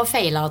 og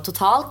feilet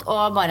totalt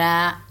og bare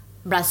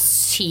ble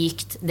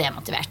sykt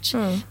demotivert.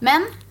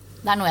 Men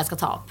det noe jeg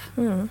skal ta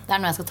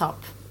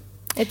opp.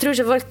 Jeg tror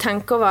ikke folk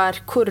tenker over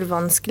hvor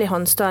vanskelig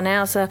håndstående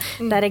Altså,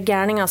 det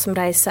gærninger som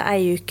reiser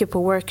en uke på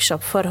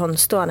workshop for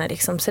håndstående,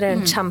 liksom, så det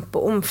en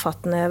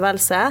kjempeomfattende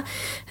øvelse.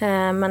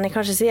 Men jeg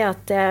kan ikke si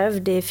at jeg har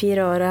øvd I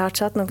 4 år, og jeg har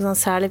ikke hatt noen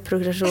sånn særlig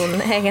progresjon,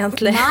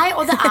 egentlig. Nei,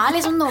 og det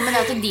liksom noe med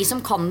det at de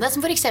som kan det,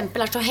 som for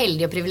eksempel så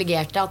heldige og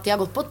privilegerte, at de har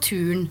gått på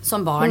turn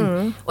som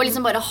barn, og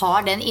liksom bare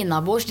har den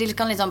innabords, de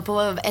kan liksom på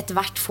et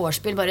hvert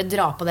vorspiel bare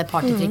dra på det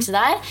partytrikset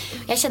der.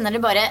 Jeg kjenner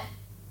det bare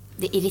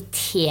det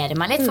irriterer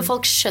meg litt, for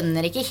folk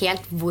skjønner ikke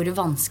helt hvor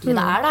vanskelig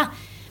det da.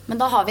 Men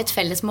da har vi et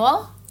felles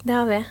mål. Det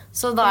har vi.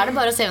 Så da det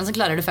bare å se hvem som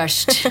klarer det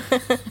først.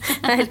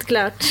 Helt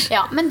klart.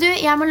 Ja, men du,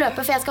 jeg må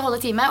løpe, for jeg skal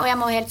holde time, og jeg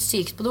må helt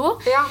sykt på do.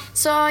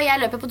 Så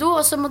jeg løper på do,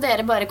 og så må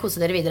dere bare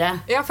kose dere videre.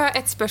 Ja, for jeg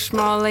har et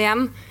spørsmål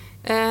igjen.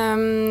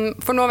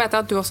 For nå vet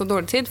jeg at du også har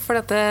dårlig tid, for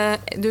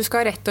du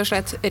skal rett og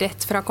slett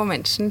rett fra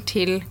convention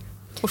til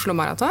Oslo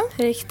Marathon?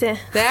 Riktig.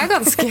 Det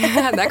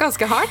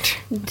ganske hardt.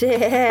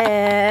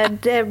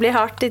 Det blir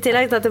hardt, I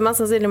tillegg til at jeg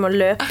mest sannsynlig må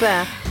løpe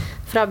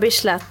fra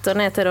Bislett og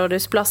ned til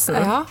Rådhusplassen.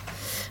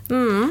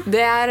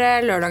 Det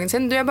lørdagen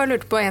sin. Du, jeg bare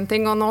lurte på en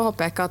ting, og nå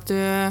håper jeg ikke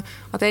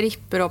at jeg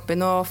ripper opp I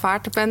noe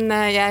fælt, men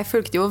jeg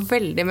fulgte jo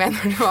veldig med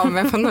når du var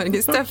med på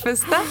Norges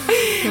tøffeste.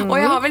 Og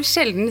jeg har vel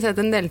sjelden sett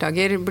en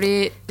deltaker bli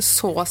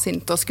så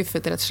sint og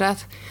skuffet, rett og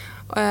slett.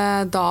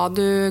 Da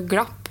du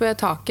glapp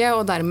taket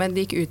og dermed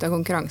gikk ut av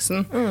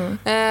konkurransen.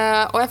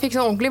 Og jeg fikk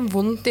sånn ordentlig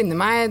vondt inni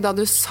meg da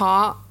du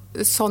sa,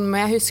 sånn som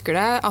jeg husker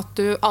det, at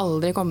du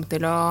aldri kom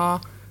til å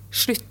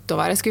slutte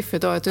å være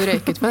skuffet over at du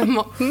røyket på den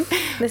måten.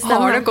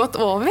 Har det gått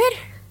over?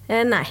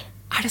 Nei.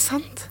 Det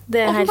sant?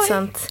 Det helt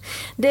sant.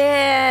 Det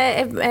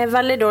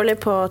veldig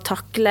dårlig på å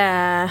takle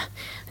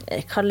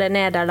jeg kaller det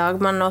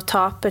nederlag, men å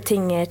tape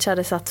ting jeg ikke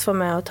hadde satt for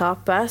meg å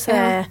tape. Så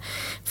jeg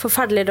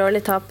forferdelig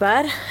dårlig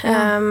taper.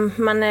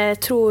 Men jeg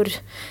tror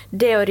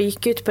det å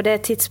ryke ut på det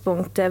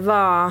tidspunktet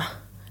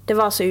det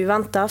var så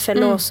uventet, for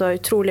jeg lå så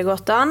utrolig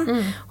godt an,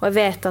 og jeg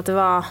vet at det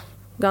var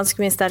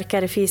ganske mye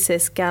sterkere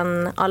fysisk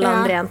enn alle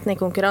andre jentene i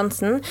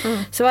konkurransen.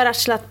 Så var jeg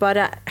rett og slett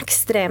bare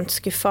ekstremt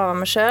skuffet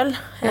over meg selv.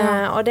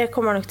 Og det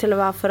kommer nok til å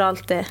være for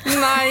alltid.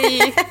 Nei,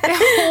 jeg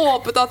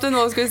håpet at du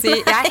nå skulle si,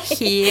 jeg er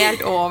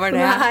helt over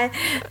det.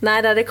 Nei,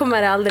 det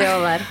kommer jeg aldri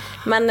over.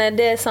 Men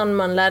det sånn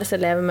man lærer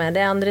seg å leve med.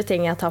 Det andre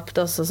ting jeg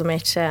tappte også som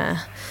jeg ikke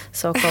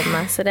så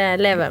komme. Så det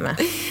lever jeg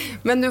med.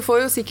 Men du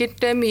får jo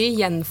sikkert mye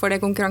igjen for det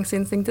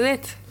konkurranseinstinktet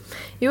ditt.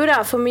 Jo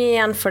da, for mye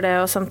igjen for det,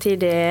 og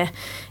samtidig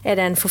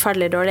det en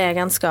forferdelig dårlig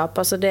egenskap.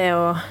 Altså det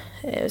å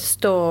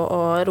stå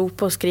og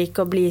rope og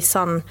skrike og bli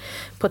sann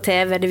på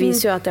TV, det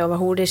viser jo at jeg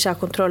overhodet ikke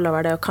har kontroll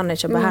over det og kan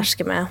ikke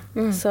beherske meg.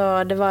 Så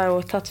det var jo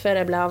tatt før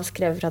jeg ble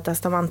avskrevet fra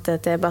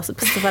testamentet til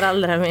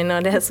besteforeldrene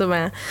mine og det som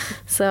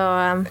Så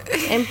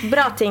en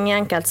bra ting i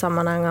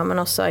enkeltsammenhenger,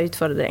 men også en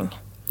utfordring.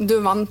 Du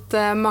vant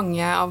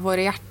mange av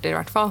våre hjerter i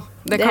hvert fall.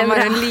 Det kan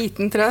være en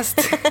liten trøst.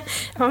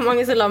 Det var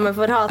mange som la meg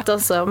for hat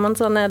også, men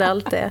sånn det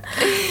alltid.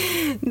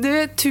 Du,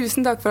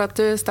 tusen takk for at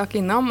du stakk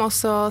innom, og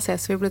så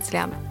ses vi plutselig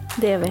igjen.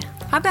 Det gjør vi.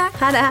 Ha det.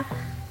 Ha det.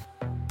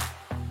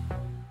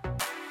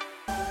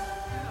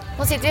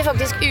 Nå sitter vi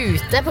faktisk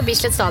ute på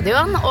Bislett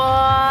Stadion,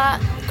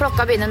 og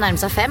klokka begynner å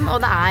nærme seg 5, og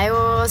det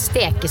jo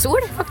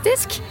stekesol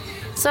faktisk.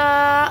 Så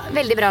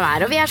veldig bra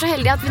vær, og vi så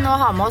heldige at vi nå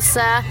har med oss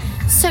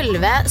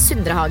Sølve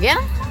Sundrehage.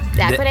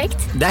 Det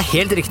korrekt. Det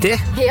helt riktig.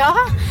 Ja,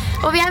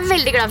 og vi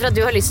veldig glad for at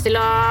du har lyst til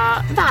å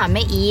være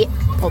med i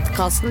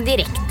podcasten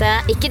direkte,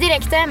 ikke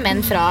direkte, men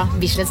fra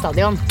Bislett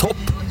Stadion.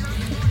 Topp!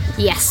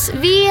 Yes,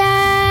 vi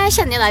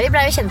kjenner jo deg, vi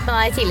ble jo kjent med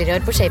deg tidligere i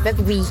år på Shape Up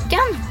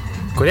Weekend.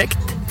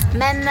 Korrekt.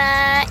 Men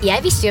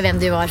jeg visste jo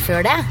hvem du var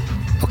før det.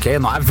 Ok,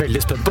 nå jeg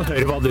veldig spent på å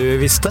høre hva du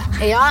visste.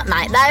 Ja,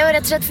 nei, det jo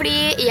rett og slett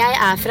fordi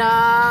jeg fra,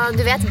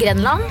 du vet,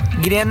 Grenland.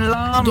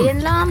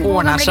 Grenland,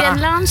 Ordner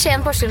Grenland,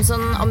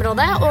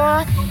 Skien-Porsgrunnsområdet,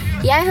 og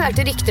jeg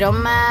hørte rykter om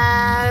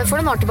for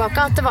noen år tilbake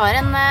at det var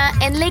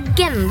en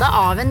legende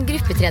av en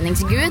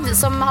gruppetreningsgud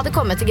som hadde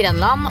kommet til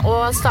Grenland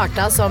og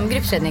startet som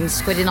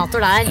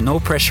gruppetreningskoordinator der. No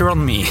pressure on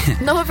me.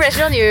 No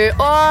pressure on you.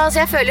 Og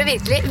så jeg føler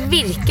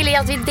virkelig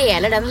at vi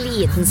deler den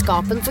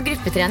lidenskapen for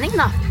gruppetrening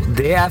da.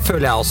 Det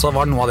føler jeg også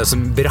var noe av det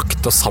som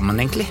brakte oss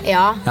sammen egentlig.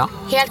 Ja,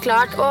 helt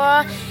klart.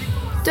 Og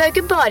du jo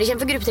ikke bare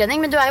kjent for gruppetrening,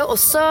 men du jo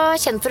også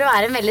kjent for å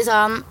være en veldig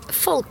sånn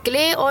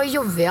folkelig og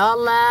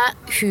jovial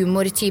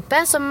humortype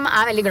som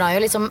veldig glad i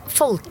å liksom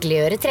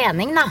folkeliggjøre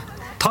trening da.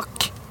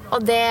 Takk.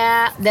 Og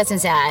det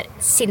synes jeg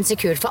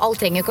sinnssykt kult, for alt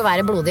trenger jo ikke å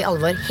være blodig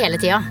alvor hele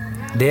tiden.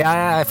 Det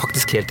jeg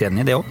faktisk helt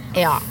enig i det også.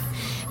 Ja.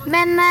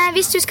 Men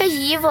hvis du skal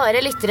gi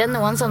våre lyttere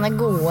noen sånne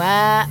gode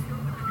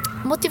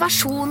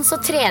motivasjons-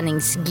 og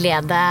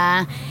treningsglede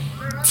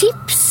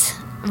tips,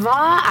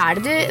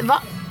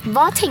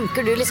 hva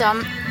tenker du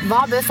liksom,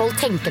 hva bør folk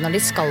tenke når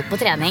de skal på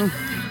trening?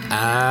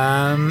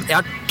 Jeg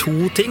har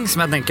 2 ting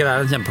som jeg tenker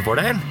en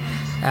kjempefordel.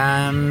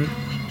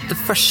 Det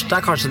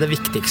første kanskje det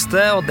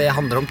viktigste, og det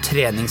handler om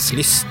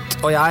treningslyst.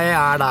 Og jeg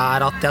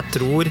der at jeg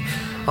tror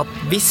at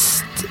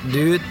hvis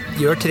du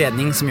gjør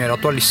trening som gjør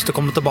at du har lyst til å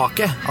komme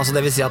tilbake, altså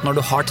det vil si at når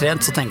du har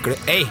trent, så tenker du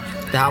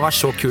det her var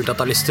så kult at jeg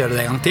har lyst til å gjøre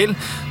det en gang til,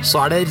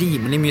 så det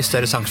rimelig mye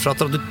større sjanse for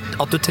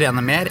at du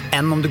trener mer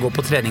enn om du går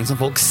på trening som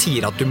folk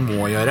sier at du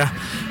må gjøre.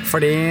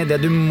 Fordi det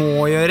du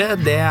må gjøre,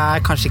 det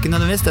kanskje ikke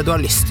nødvendigvis det du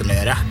har lyst til å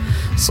gjøre.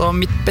 Så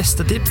mitt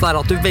beste tips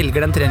at du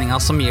velger den treningen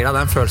som gir deg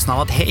den følelsen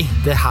av at hei,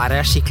 det her har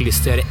jeg skikkelig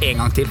lyst til å gjøre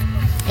en gang til.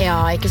 Ja,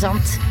 ikke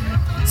sant?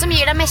 Som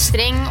gir deg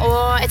mestring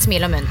og et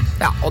smil om munnen.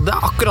 Ja, og det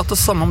akkurat det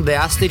samme om det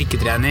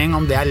styrketrening,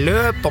 om det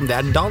løp, om det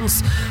dans,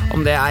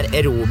 om det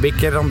aerobik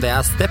eller om det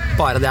step,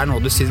 bare det noe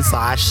du synes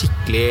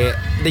skikkelig,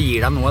 det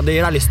gir deg noe, det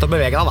gir deg lyst til å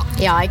bevege deg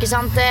da. Ja, ikke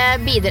sant? Det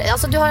bidrar,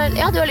 altså du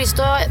har lyst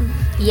til å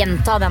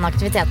gjenta den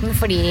aktiviteten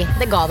fordi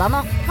det ga deg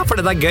noe. Ja,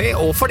 fordi det gøy,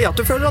 og fordi at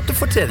du føler at du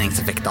får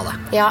treningseffekt av det.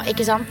 Ja,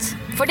 ikke sant?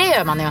 For det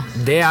gjør man jo.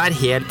 Det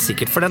helt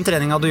sikkert, for den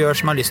treningen du gjør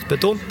som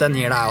lystbetont, den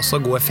gir deg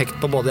også god effekt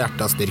på både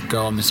hjertestyrke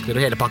og muskler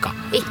og hele pakka.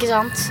 Ikke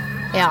sant?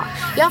 Ja,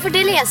 for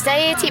det leste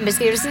jeg i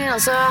timebeskrivelsen din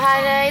også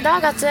her i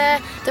dag, at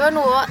det var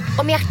noe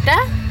om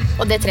hjertet,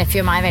 og det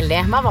treffer jo meg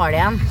veldig. Hva var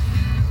det igjen?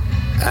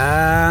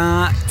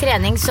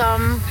 Trening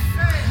som...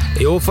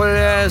 Jo, for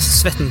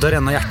svetten til å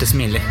renne og hjertet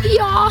smiler.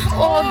 Ja,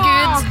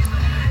 Gud!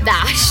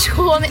 Det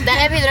så...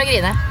 Jeg begynner å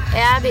grine.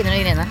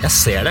 Jeg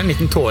ser det, en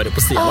liten tåre på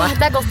siden der.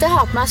 Det godt å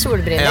ha på meg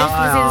solbriller, for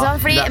å si det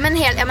sånn. Fordi,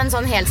 men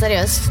sånn helt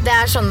seriøst, det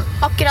sånn,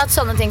 akkurat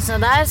sånne ting som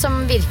det der som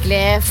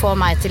virkelig får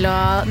meg til å...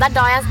 Det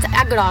da jeg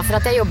glad for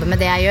at jeg jobber med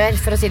det jeg gjør,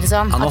 for å si det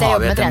sånn. Ja, nå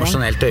har vi et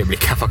emosjonelt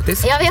øyeblikk her,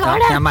 faktisk. Ja, vi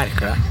har det. Jeg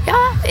merker det.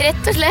 Ja,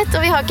 rett og slett,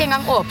 og vi har ikke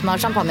engang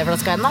åpnet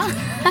champagneflaska ennå.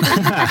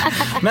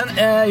 Men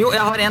jo,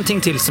 jeg har en ting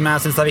til som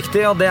jeg synes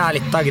viktig, og det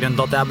litt av grunnen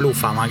til at jeg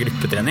blodfan av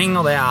gruppetrening,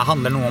 og det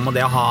handler noe om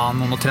det å ha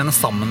noen å trene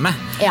sammen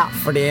med. Ja.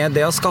 Fordi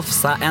det å skaffe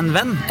seg en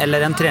venn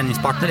eller en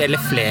treningspartner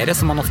eller flere,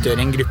 som man ofte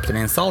gjør i en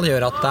gruppetreningssal,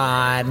 gjør at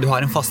du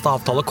har en fast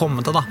avtale å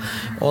komme til da.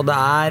 Og det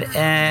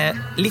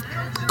litt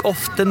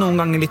ofte noen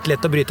ganger litt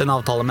lett å bryte en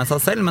avtale med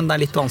seg selv, men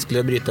det litt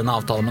vanskelig å bryte en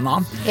avtale med en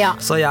annen. Ja.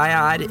 Så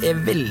jeg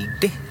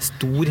veldig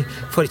stor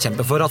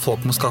forkjemper for at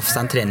folk må skaffe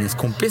seg en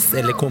treningskompis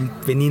eller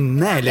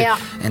venninne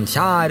eller en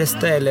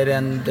kjæreste eller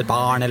et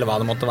barn eller hva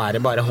det måtte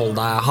være. Bare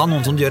ha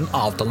noen som du gjør en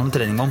avtale om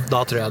trening om.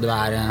 Da tror jeg du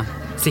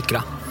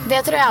sikret.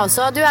 Det tror jeg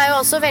også. Du jo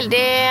også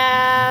veldig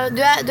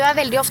du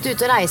veldig ofte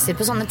ute og reiser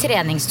på sånne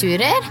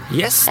treningsturer.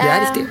 Yes, det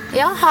riktig.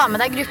 Ja, ha med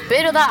deg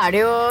grupper, og da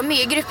det jo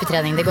mye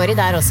gruppetrening det går i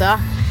der også.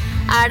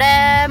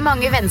 Det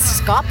mange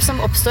vennskap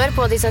som oppstår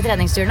på disse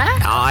treningsturene?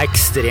 Ja,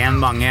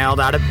 ekstremt mange, og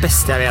det det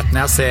beste jeg vet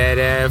når jeg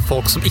ser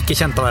folk som ikke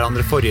kjente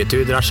hverandre forrige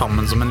tur, drar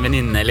sammen som en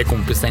venninne eller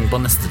kompisgjeng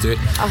på neste tur.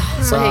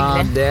 Så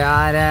hyggelig.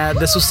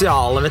 Det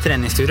sosiale ved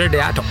treningsturer,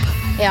 det topp.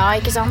 Ja,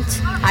 ikke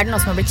sant? Det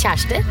noen som har blitt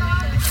kjærester?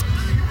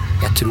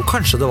 Jeg tror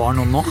kanskje det var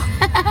noen nå.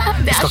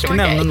 Jeg skal ikke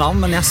nevne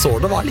navn, men jeg så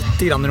det var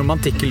litt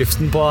romantikk i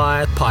luften på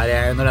et par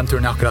når den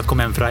turen jeg akkurat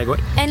kom hjem fra i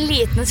går. En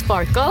liten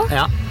sparkle?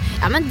 Ja.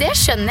 Ja, men det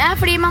skjønner jeg,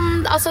 fordi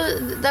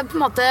det på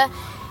en måte,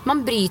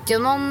 man bryter jo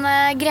noen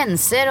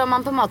grenser, og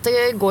man på en måte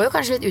går jo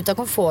kanskje litt ut av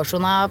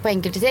komfortzona på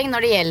enkelte ting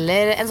når det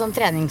gjelder en sånn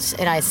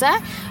treningsreise,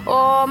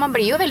 og man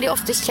blir jo veldig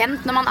ofte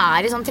kjent når man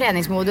i sånn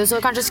treningsmodus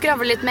og kanskje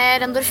skravler litt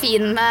mer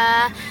endorfinene.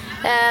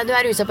 Du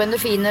ruset på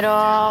endorfiner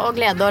og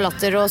glede og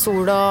latter og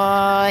sol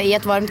og i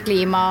et varmt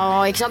klima,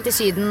 og ikke sant, i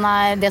Syden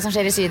det som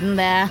skjer i Syden,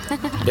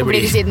 det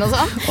blir i Syden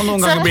også. Og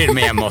noen ganger blir det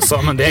med hjem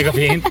også, men det går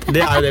fint.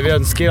 Det jo det vi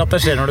ønsker, at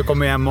det skjer når du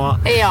kommer hjem.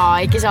 Ja,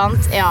 ikke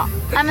sant? Ja.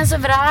 Nei, men så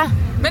bra.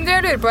 Men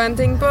jeg lurer på en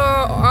ting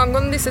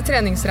angående disse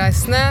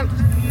treningsreisene.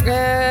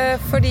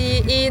 Fordi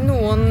i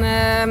noen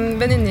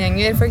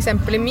venninnegjenger, for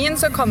eksempel i min,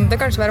 så kan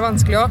det kanskje være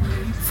vanskelig å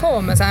få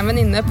med seg en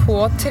venninne på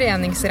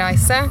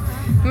treningsreise.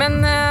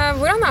 Men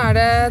hvordan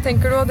det,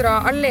 tenker du, å dra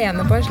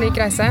alene på en slik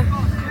reise?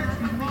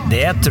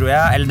 Det tror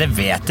jeg, eller det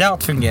vet jeg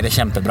at fungerer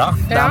kjempebra.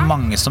 Det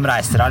mange som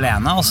reiser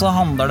alene, og så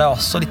handler det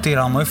også litt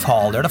om å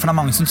ufarliggjøre det, for det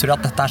mange som tror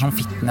at dette sånn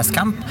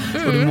fitnesscamp,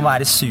 hvor du må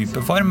være i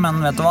superform, men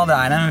vet du hva, det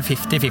en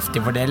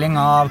 50-50-fordeling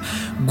av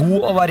god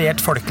og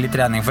variert folkelig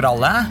trening for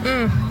alle,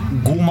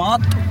 god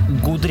mat,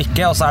 god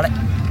drikke, og så det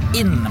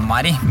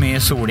innmari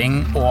mye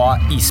soling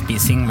og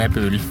isspising ved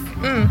poolen.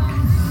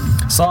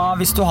 Så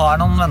hvis du har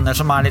noen venner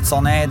som litt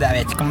sånn, jeg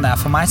vet ikke om det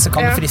for meg, så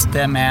kan du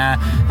friste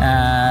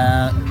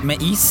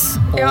med is,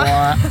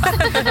 og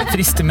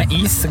friste med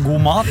is,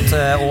 god mat,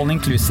 all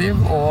inclusive,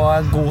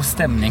 og god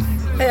stemning.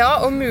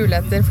 Ja, og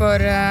muligheter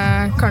for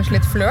kanskje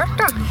litt flørt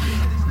da.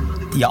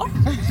 Ja.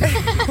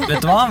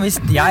 Vet du hva?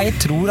 Jeg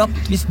tror at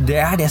hvis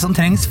det det som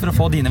trengs for å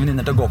få dine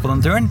venninner til å gå på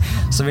den turen,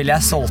 så vil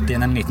jeg solgt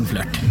inn en liten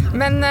flørt.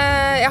 Men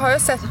jeg har jo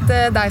sett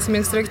deg som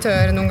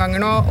instruktør noen ganger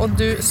nå, og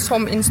du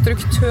som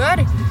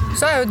instruktør,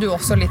 så jo du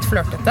også litt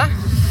flørtete.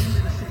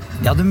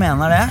 Ja, du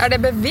mener det? Det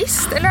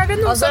bevisst, eller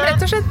det noe som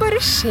rett og slett bare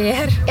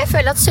skjer? Jeg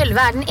føler at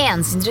Sølve den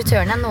eneste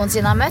instruktøren jeg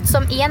noensinne har møtt,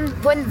 som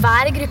på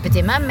enhver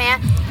gruppetime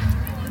med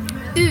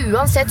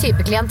uansett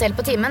type klientell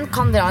på timen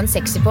kan dra en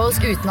sexy pose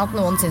uten at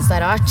noen synes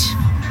det rart.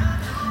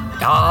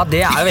 Ja,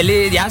 det jo veldig...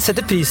 Jeg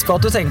setter pris på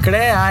at du tenker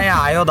det.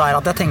 Jeg jo der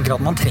at jeg tenker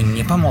at man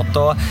trenger på en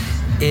måte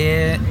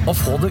å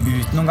få det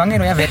ut noen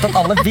ganger, og jeg vet at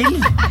alle vil.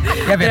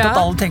 Jeg vet at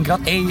alle tenker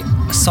at hey,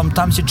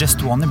 sometimes you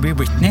just wanna be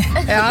Britney.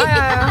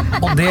 Ja.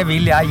 Og det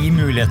vil jeg gi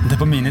muligheten til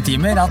på mine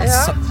timer, at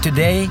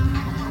today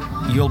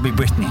you'll be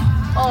Britney.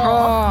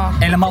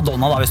 Eller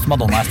Madonna da, hvis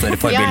Madonna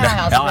større forbilde.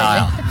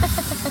 Ja.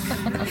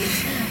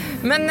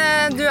 Men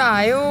du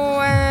jo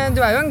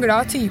en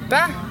glad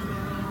type.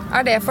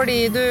 Det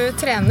fordi du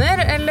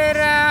trener,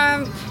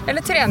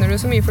 eller trener du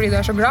så mye fordi du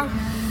så glad?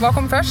 Hva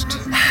kom først?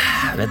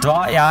 Vet du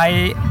hva,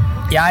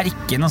 jeg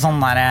ikke noe sånn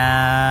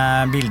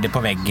der bilde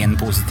på veggen,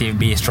 positiv,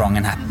 be strong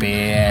and happy,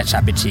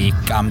 shabby cheek,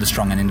 I'm the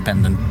strong and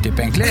independent type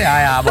egentlig.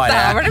 Jeg bare...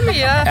 Der var det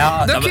mye.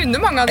 Du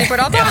kunne mange av de på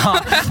rad da. Ja,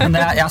 men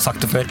jeg har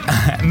sagt det før.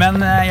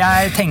 Men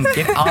jeg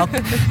tenker at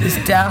hvis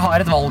jeg har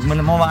et valg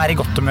mellom å være i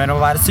godt humør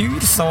og være sur,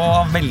 så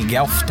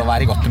velger jeg ofte å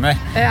være i godt humør.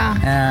 Ja.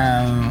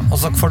 Og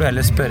så får du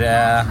heller spørre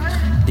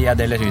de jeg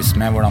deler hus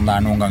med hvordan det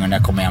noen ganger når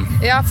jeg kommer hjem.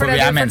 Ja, for det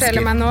du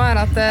forteller meg nå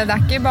at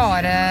det ikke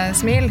bare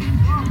smil.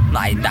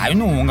 Nei, det jo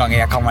noen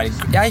ganger jeg kan være...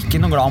 Jeg ikke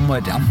noe glad om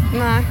morgenen.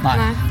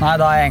 Nei,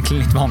 da jeg egentlig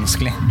litt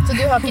vanskelig. Så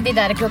du har ikke de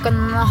der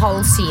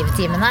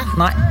 6:30-timene?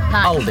 Nei,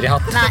 aldri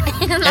hatt. Nei.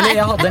 Eller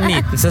jeg hadde en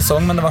liten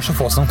sesong, men det var så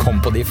få som kom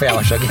på de, for jeg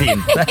var så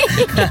grinte.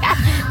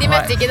 De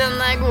møtte ikke den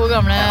gode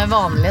gamle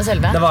vanlige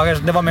Sølve?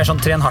 Det var mer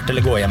sånn tren hardt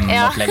eller gå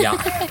hjem-opplegg, ja.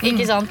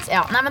 Ikke sant?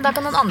 Ja. Nei, men da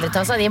kan noen andre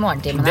ta seg de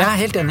morgentimene. Det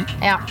jeg helt enig.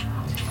 Ja.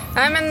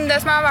 Nei, men det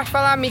som i hvert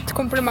fall mitt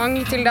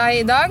kompliment til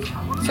deg i dag,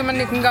 som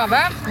en liten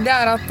gave, det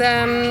at...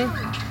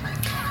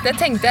 Det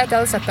tenkte jeg etter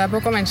jeg hadde sett deg på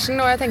convention,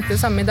 og jeg tenkte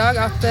det samme i dag,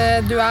 at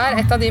du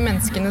et av de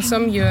menneskene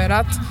som gjør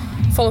at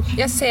folk...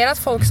 Jeg ser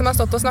at folk som har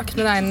stått og snakket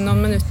med deg i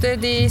noen minutter,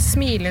 de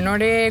smiler når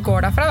de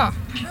går derfra da.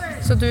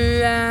 Så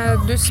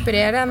du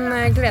sprer en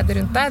glede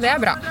rundt deg, det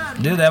bra.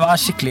 Du, det var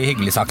skikkelig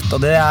hyggelig sagt, og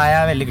det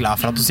jeg veldig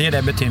glad for at du sier.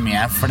 Det betyr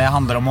mye, for det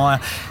handler om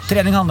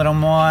trening handler om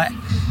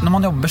når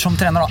man jobber som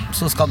trener da,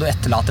 så skal du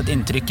etterlate et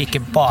inntrykk,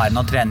 ikke bare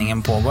når treningen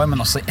pågår,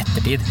 men også i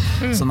ettertid.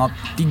 Sånn at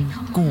de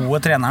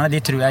gode trenerne, de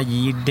tror jeg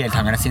gir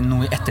deltakerne sine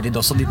noe i ettertid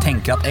også. De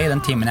tenker at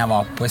den timen jeg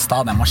var på i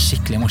stad, den var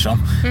skikkelig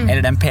morsom.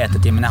 Eller den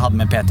PT-timen jeg hadde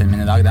med PT-en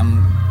min i dag,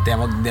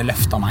 det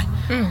løftet meg.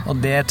 Og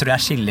det tror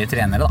jeg skiller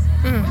trenere da.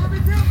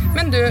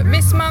 Men du,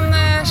 hvis man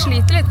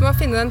sliter litt med å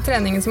finne den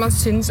treningen som man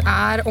synes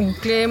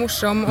ordentlig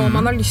morsom, og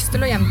man har lyst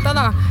til å gjenta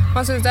da,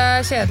 man synes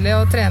det kjedelig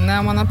å trene,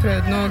 og man har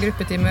prøvd noen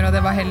gruppetimer, og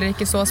det var heller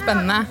ikke så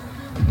spennende.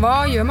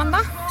 Hva gjør man da?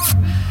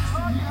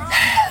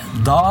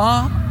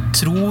 Da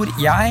tror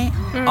jeg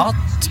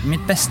at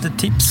mitt beste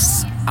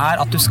tips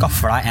at du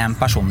skaffer deg en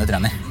personlig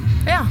trener.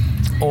 Ja.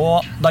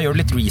 Og da gjør du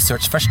litt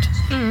research først.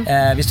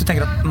 Hvis du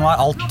tenker at nå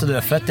alt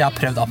dødfødt, jeg har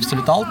prøvd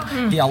absolutt alt,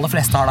 de aller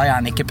fleste har da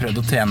gjerne ikke prøvd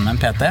å trene med en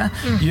PT.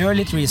 Gjør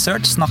litt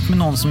research, snakk med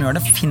noen som gjør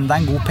det, finn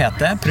deg en god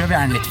PT, prøv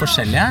gjerne litt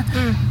forskjellige,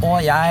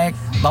 og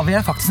da vil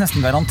jeg faktisk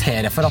nesten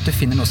garantere for at du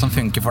finner noe som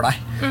funker for deg.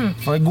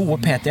 For gode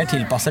PT-er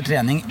tilpasser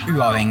trening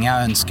uavhengig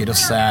av ønsker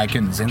hos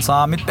kunden sin.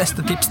 Så mitt beste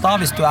tips da,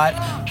 hvis du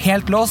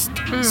helt låst,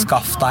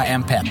 skaff deg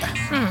en PT.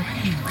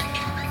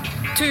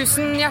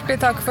 Tusen hjertelig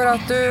takk for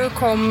at du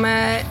kom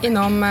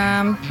innom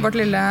vårt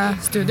lille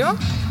studio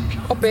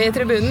oppe i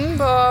tribunen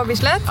på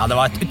Bislett. Ja, det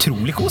var et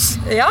utrolig kos.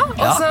 Ja,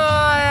 og så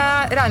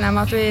regner jeg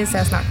med at vi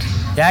ses snart.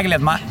 Jeg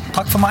gleder meg.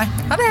 Takk for meg.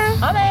 Ha det.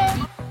 Ha det.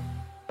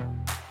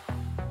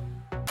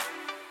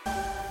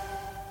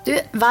 Du,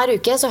 hver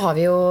uke så har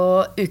vi jo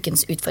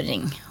ukens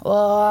utfordring.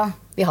 Og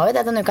vi har jo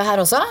det denne uka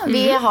her også.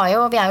 Vi er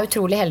jo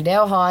utrolig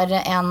heldige og har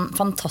en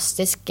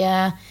fantastisk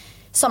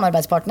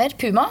samarbeidspartner,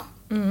 Puma.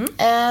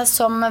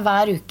 Som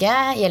hver uke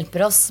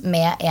hjelper oss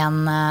med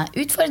en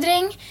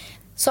utfordring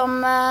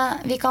som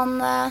vi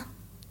kan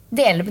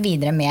dele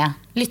videre med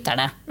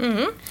lytterne.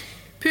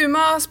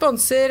 Puma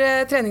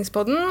sponser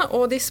treningspodden,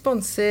 og de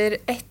sponser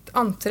et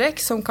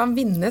antrekk som kan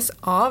vinnes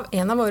av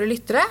en av våre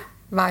lyttere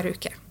hver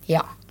uke.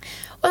 Ja,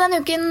 og den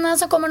uken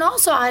som kommer nå,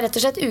 så rett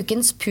og slett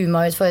ukens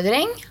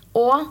Puma-utfordring.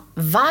 Og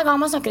hver gang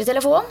man snakker i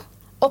telefon,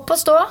 opp og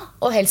stå,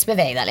 og helst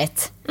bevege deg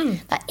litt.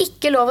 Det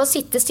ikke lov å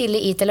sitte stille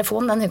i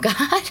telefonen denne uka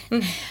her.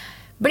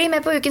 Bli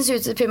med på ukens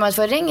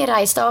Puma-utfordring.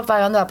 Reis deg opp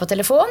hver gang du på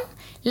telefon.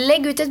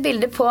 Legg ut et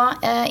bilde på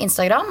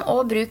Instagram,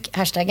 og bruk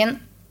hashtaggen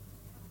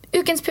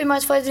ukens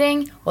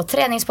Puma-utfordring og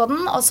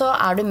treningspodden, og så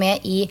du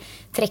med i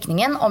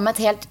trekningen om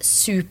et helt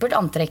supert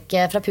antrekk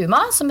fra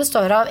Puma, som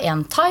består av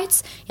en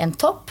tights, en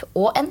topp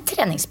og en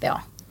trenings-BH.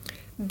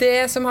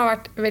 Det som har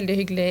vært veldig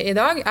hyggelig i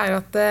dag,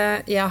 at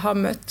jeg har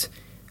møtt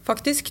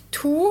faktisk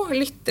 2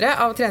 lyttere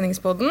av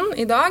treningspodden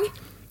i dag,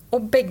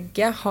 og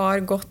begge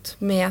har gått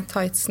med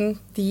tightsen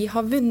de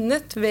har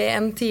vunnet ved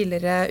en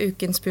tidligere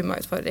ukens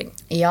Puma-utfordring.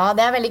 Ja,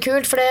 det veldig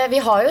kult, for vi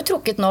har jo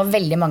trukket nå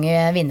veldig mange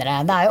vinnere.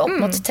 Det jo opp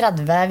mot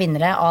 30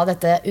 vinnere av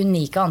dette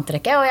unike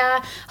antrekket, og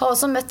jeg har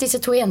også møtt disse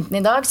 2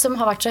 jentene i dag som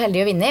har vært så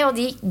heldige å vinne, og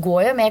de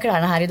går jo med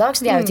klærne her i dag,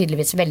 så de jo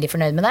tydeligvis veldig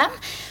fornøyd med dem.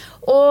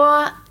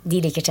 Og de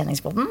liker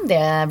treningspodden,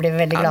 det blir vi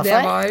veldig glad for.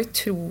 Ja, det var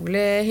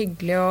utrolig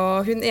hyggelig,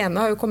 og hun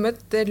ene har jo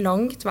kommet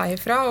langt vei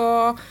fra,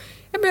 og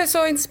jeg ble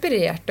så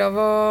inspirert av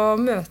å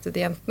møte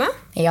de jentene.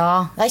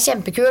 Ja, det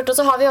kjempekult, og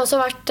så har vi også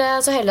vært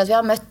så heldige at vi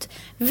har møtt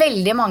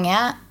veldig mange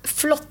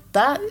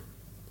flotte,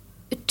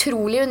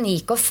 utrolig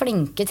unike og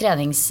flinke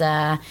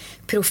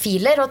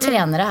treningsprofiler og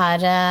trenere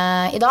her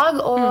i dag,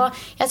 og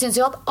jeg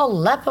synes jo at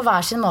alle på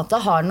hver sin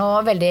måte har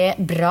noe veldig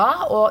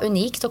bra og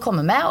unikt å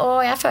komme med, og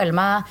jeg føler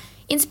meg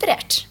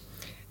inspirert.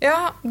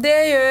 Ja, det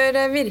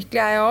gjør virkelig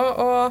jeg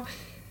også, og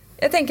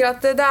jeg tenker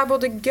at det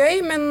både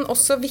gøy, men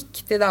også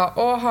viktig da,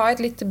 å ha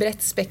et litt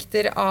bredt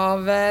spekter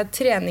av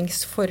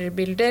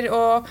treningsforbilder,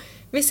 og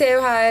vi ser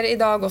jo her i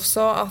dag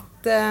også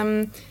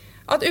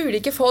at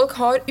ulike folk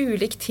har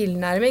ulik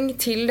tilnærming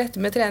til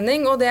dette med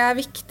trening, og det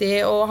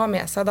viktig å ha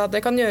med seg da.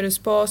 Det kan gjøres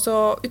på så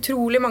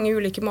utrolig mange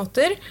ulike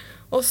måter,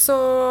 og så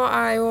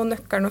jo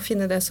nøkkelen å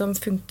finne det som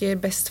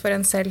funker best for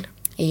en selv.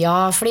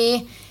 Ja,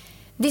 fordi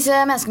disse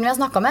menneskene vi har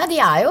snakket med, de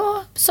jo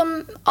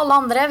som alle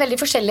andre veldig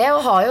forskjellige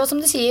og har jo,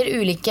 som du sier,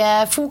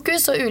 ulike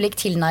fokus og ulik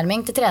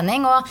tilnærming til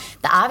trening, og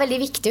det veldig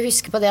viktig å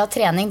huske på det at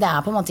trening, det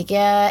på en måte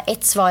ikke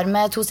ett svar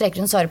med 2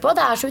 streker under svaret på,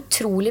 det så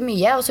utrolig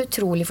mye og så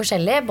utrolig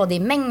forskjellig, både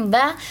i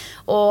mengde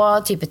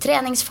og type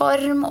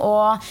treningsform,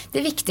 og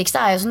det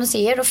viktigste jo, som du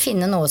sier, å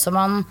finne noe som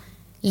man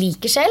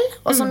liker selv,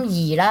 og som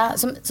gir deg,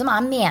 som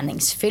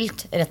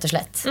meningsfylt, rett og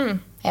slett.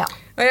 Ja.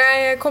 Og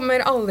jeg kommer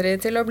aldri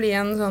til å bli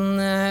en sånn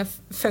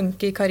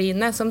funky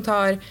Karine som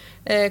tar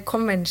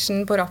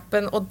convention på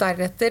rappen og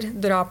deretter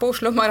drar på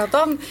Oslo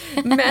Marathon.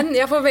 Men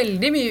jeg får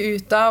veldig mye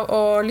ut av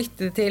å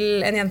lytte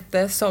til en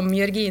jente som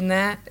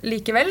Jørgine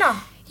likevel da.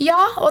 Ja,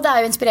 og det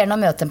jo inspirerende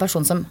å møte en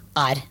person som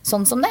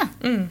sånn som det.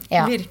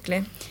 Ja.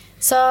 Virkelig.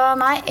 Så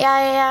nei,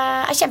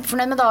 jeg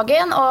kjempefornøyd med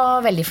dagen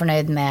og veldig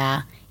fornøyd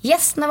med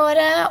gjestene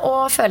våre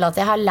og føler at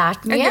jeg har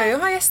lært mye. Det gøy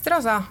å ha gjester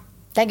altså.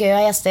 Det gøy å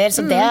ha gjester,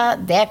 så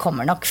det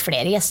kommer nok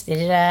flere gjester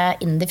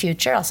in the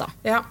future, altså.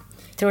 Ja,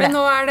 Tror det. Men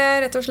nå er det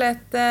rett og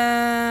slett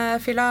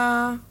fylla.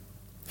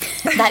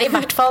 Det er i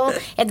hvert fall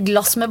et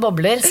glass med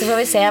bobler, så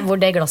får vi se hvor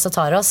det glasset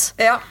tar oss.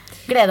 Ja.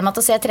 Gleder meg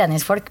til å se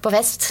treningsfolk på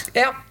fest.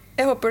 Ja,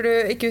 jeg håper du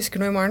ikke husker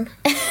noe i morgen.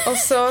 Og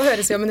så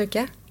høres vi om en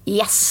uke.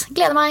 Yes,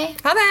 gleder meg.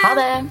 Ha det! Ha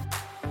det.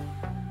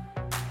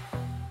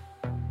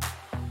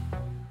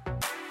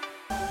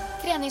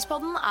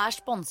 Treningspodden er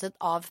sponset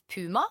av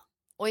Puma,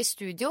 og i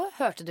studio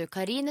hørte du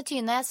Karine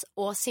Tynes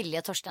og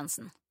Silje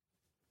Torstensen.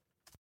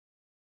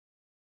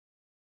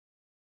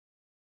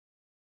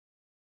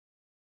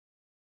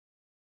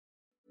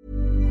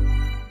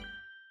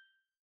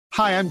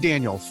 Hi, I'm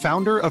Daniel,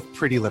 founder of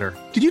Pretty Litter.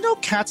 Did you know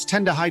cats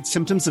tend to hide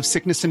symptoms of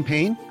sickness and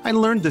pain? I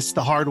learned this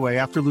the hard way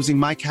after losing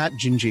my cat,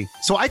 Gingy.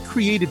 So I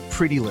created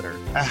Pretty Litter,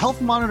 a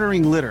health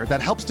monitoring litter that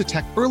helps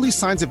detect early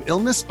signs of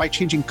illness by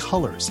changing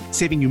colors,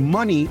 saving you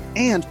money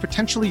and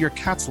potentially your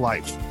cat's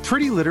life.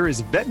 Pretty Litter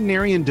is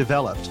veterinarian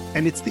developed,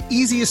 and it's the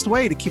easiest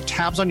way to keep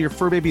tabs on your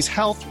fur baby's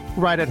health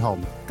right at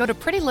home. Go to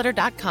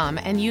prettylitter.com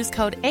and use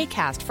code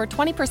ACAST for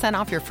 20%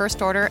 off your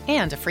first order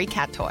and a free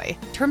cat toy.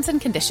 Terms and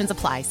conditions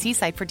apply. See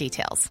site for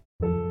details.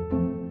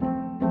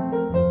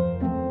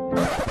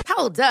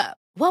 Hold up.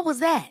 What was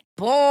that?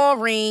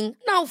 Boring.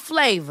 No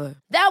flavor.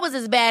 That was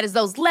as bad as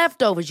those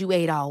leftovers you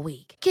ate all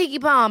week. Keke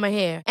Palmer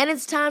here, and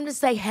it's time to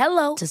say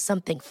hello to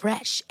something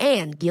fresh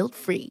and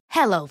guilt-free.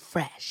 Hello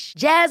Fresh.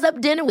 Jazz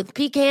up dinner with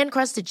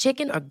pecan-crusted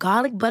chicken or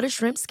garlic butter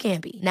shrimp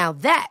scampi. Now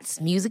that's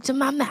music to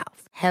my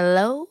mouth.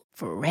 Hello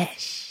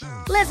Fresh.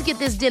 Let's get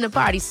this dinner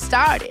party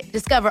started.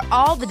 Discover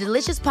all the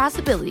delicious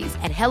possibilities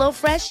at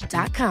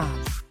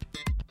hellofresh.com.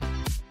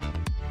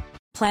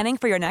 Planning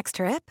for your next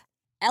trip?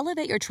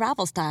 Elevate your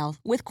travel style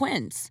with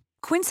Quince.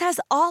 Quince has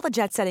all the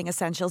jet-setting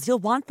essentials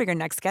you'll want for your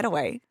next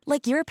getaway,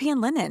 like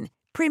European linen,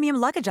 premium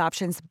luggage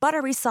options,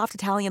 buttery soft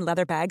Italian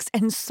leather bags,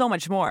 and so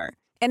much more.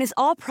 And is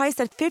all priced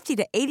at 50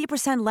 to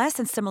 80% less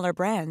than similar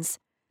brands.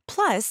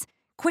 Plus,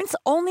 Quince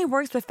only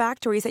works with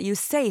factories that use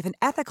safe and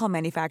ethical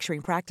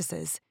manufacturing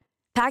practices.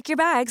 Pack your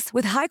bags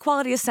with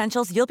high-quality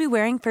essentials you'll be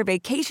wearing for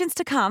vacations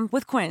to come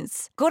with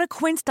Quince. Go to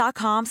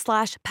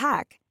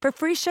quince.com/pack for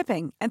free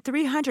shipping and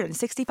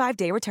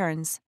 365-day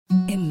returns.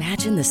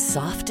 Imagine the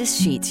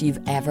softest sheets you've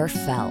ever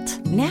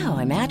felt. Now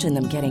imagine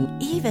them getting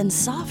even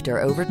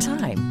softer over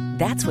time.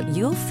 That's what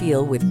you'll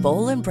feel with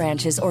Boll &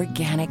 Branch's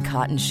organic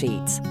cotton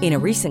sheets. In a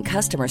recent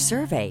customer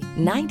survey,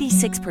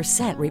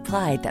 96%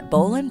 replied that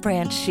Boll &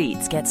 Branch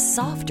sheets get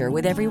softer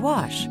with every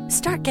wash.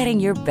 Start getting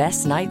your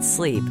best night's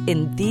sleep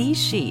in these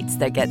sheets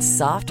that get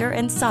softer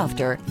and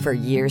softer for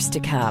years to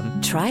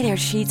come. Try their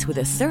sheets with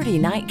a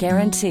 30-night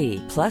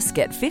guarantee. Plus,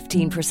 get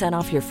 15%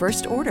 off your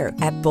first order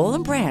at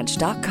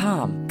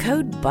bollandbranch.com.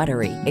 Code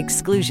BUTTERY.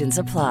 Exclusions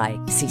apply.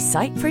 See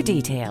site for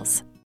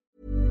details.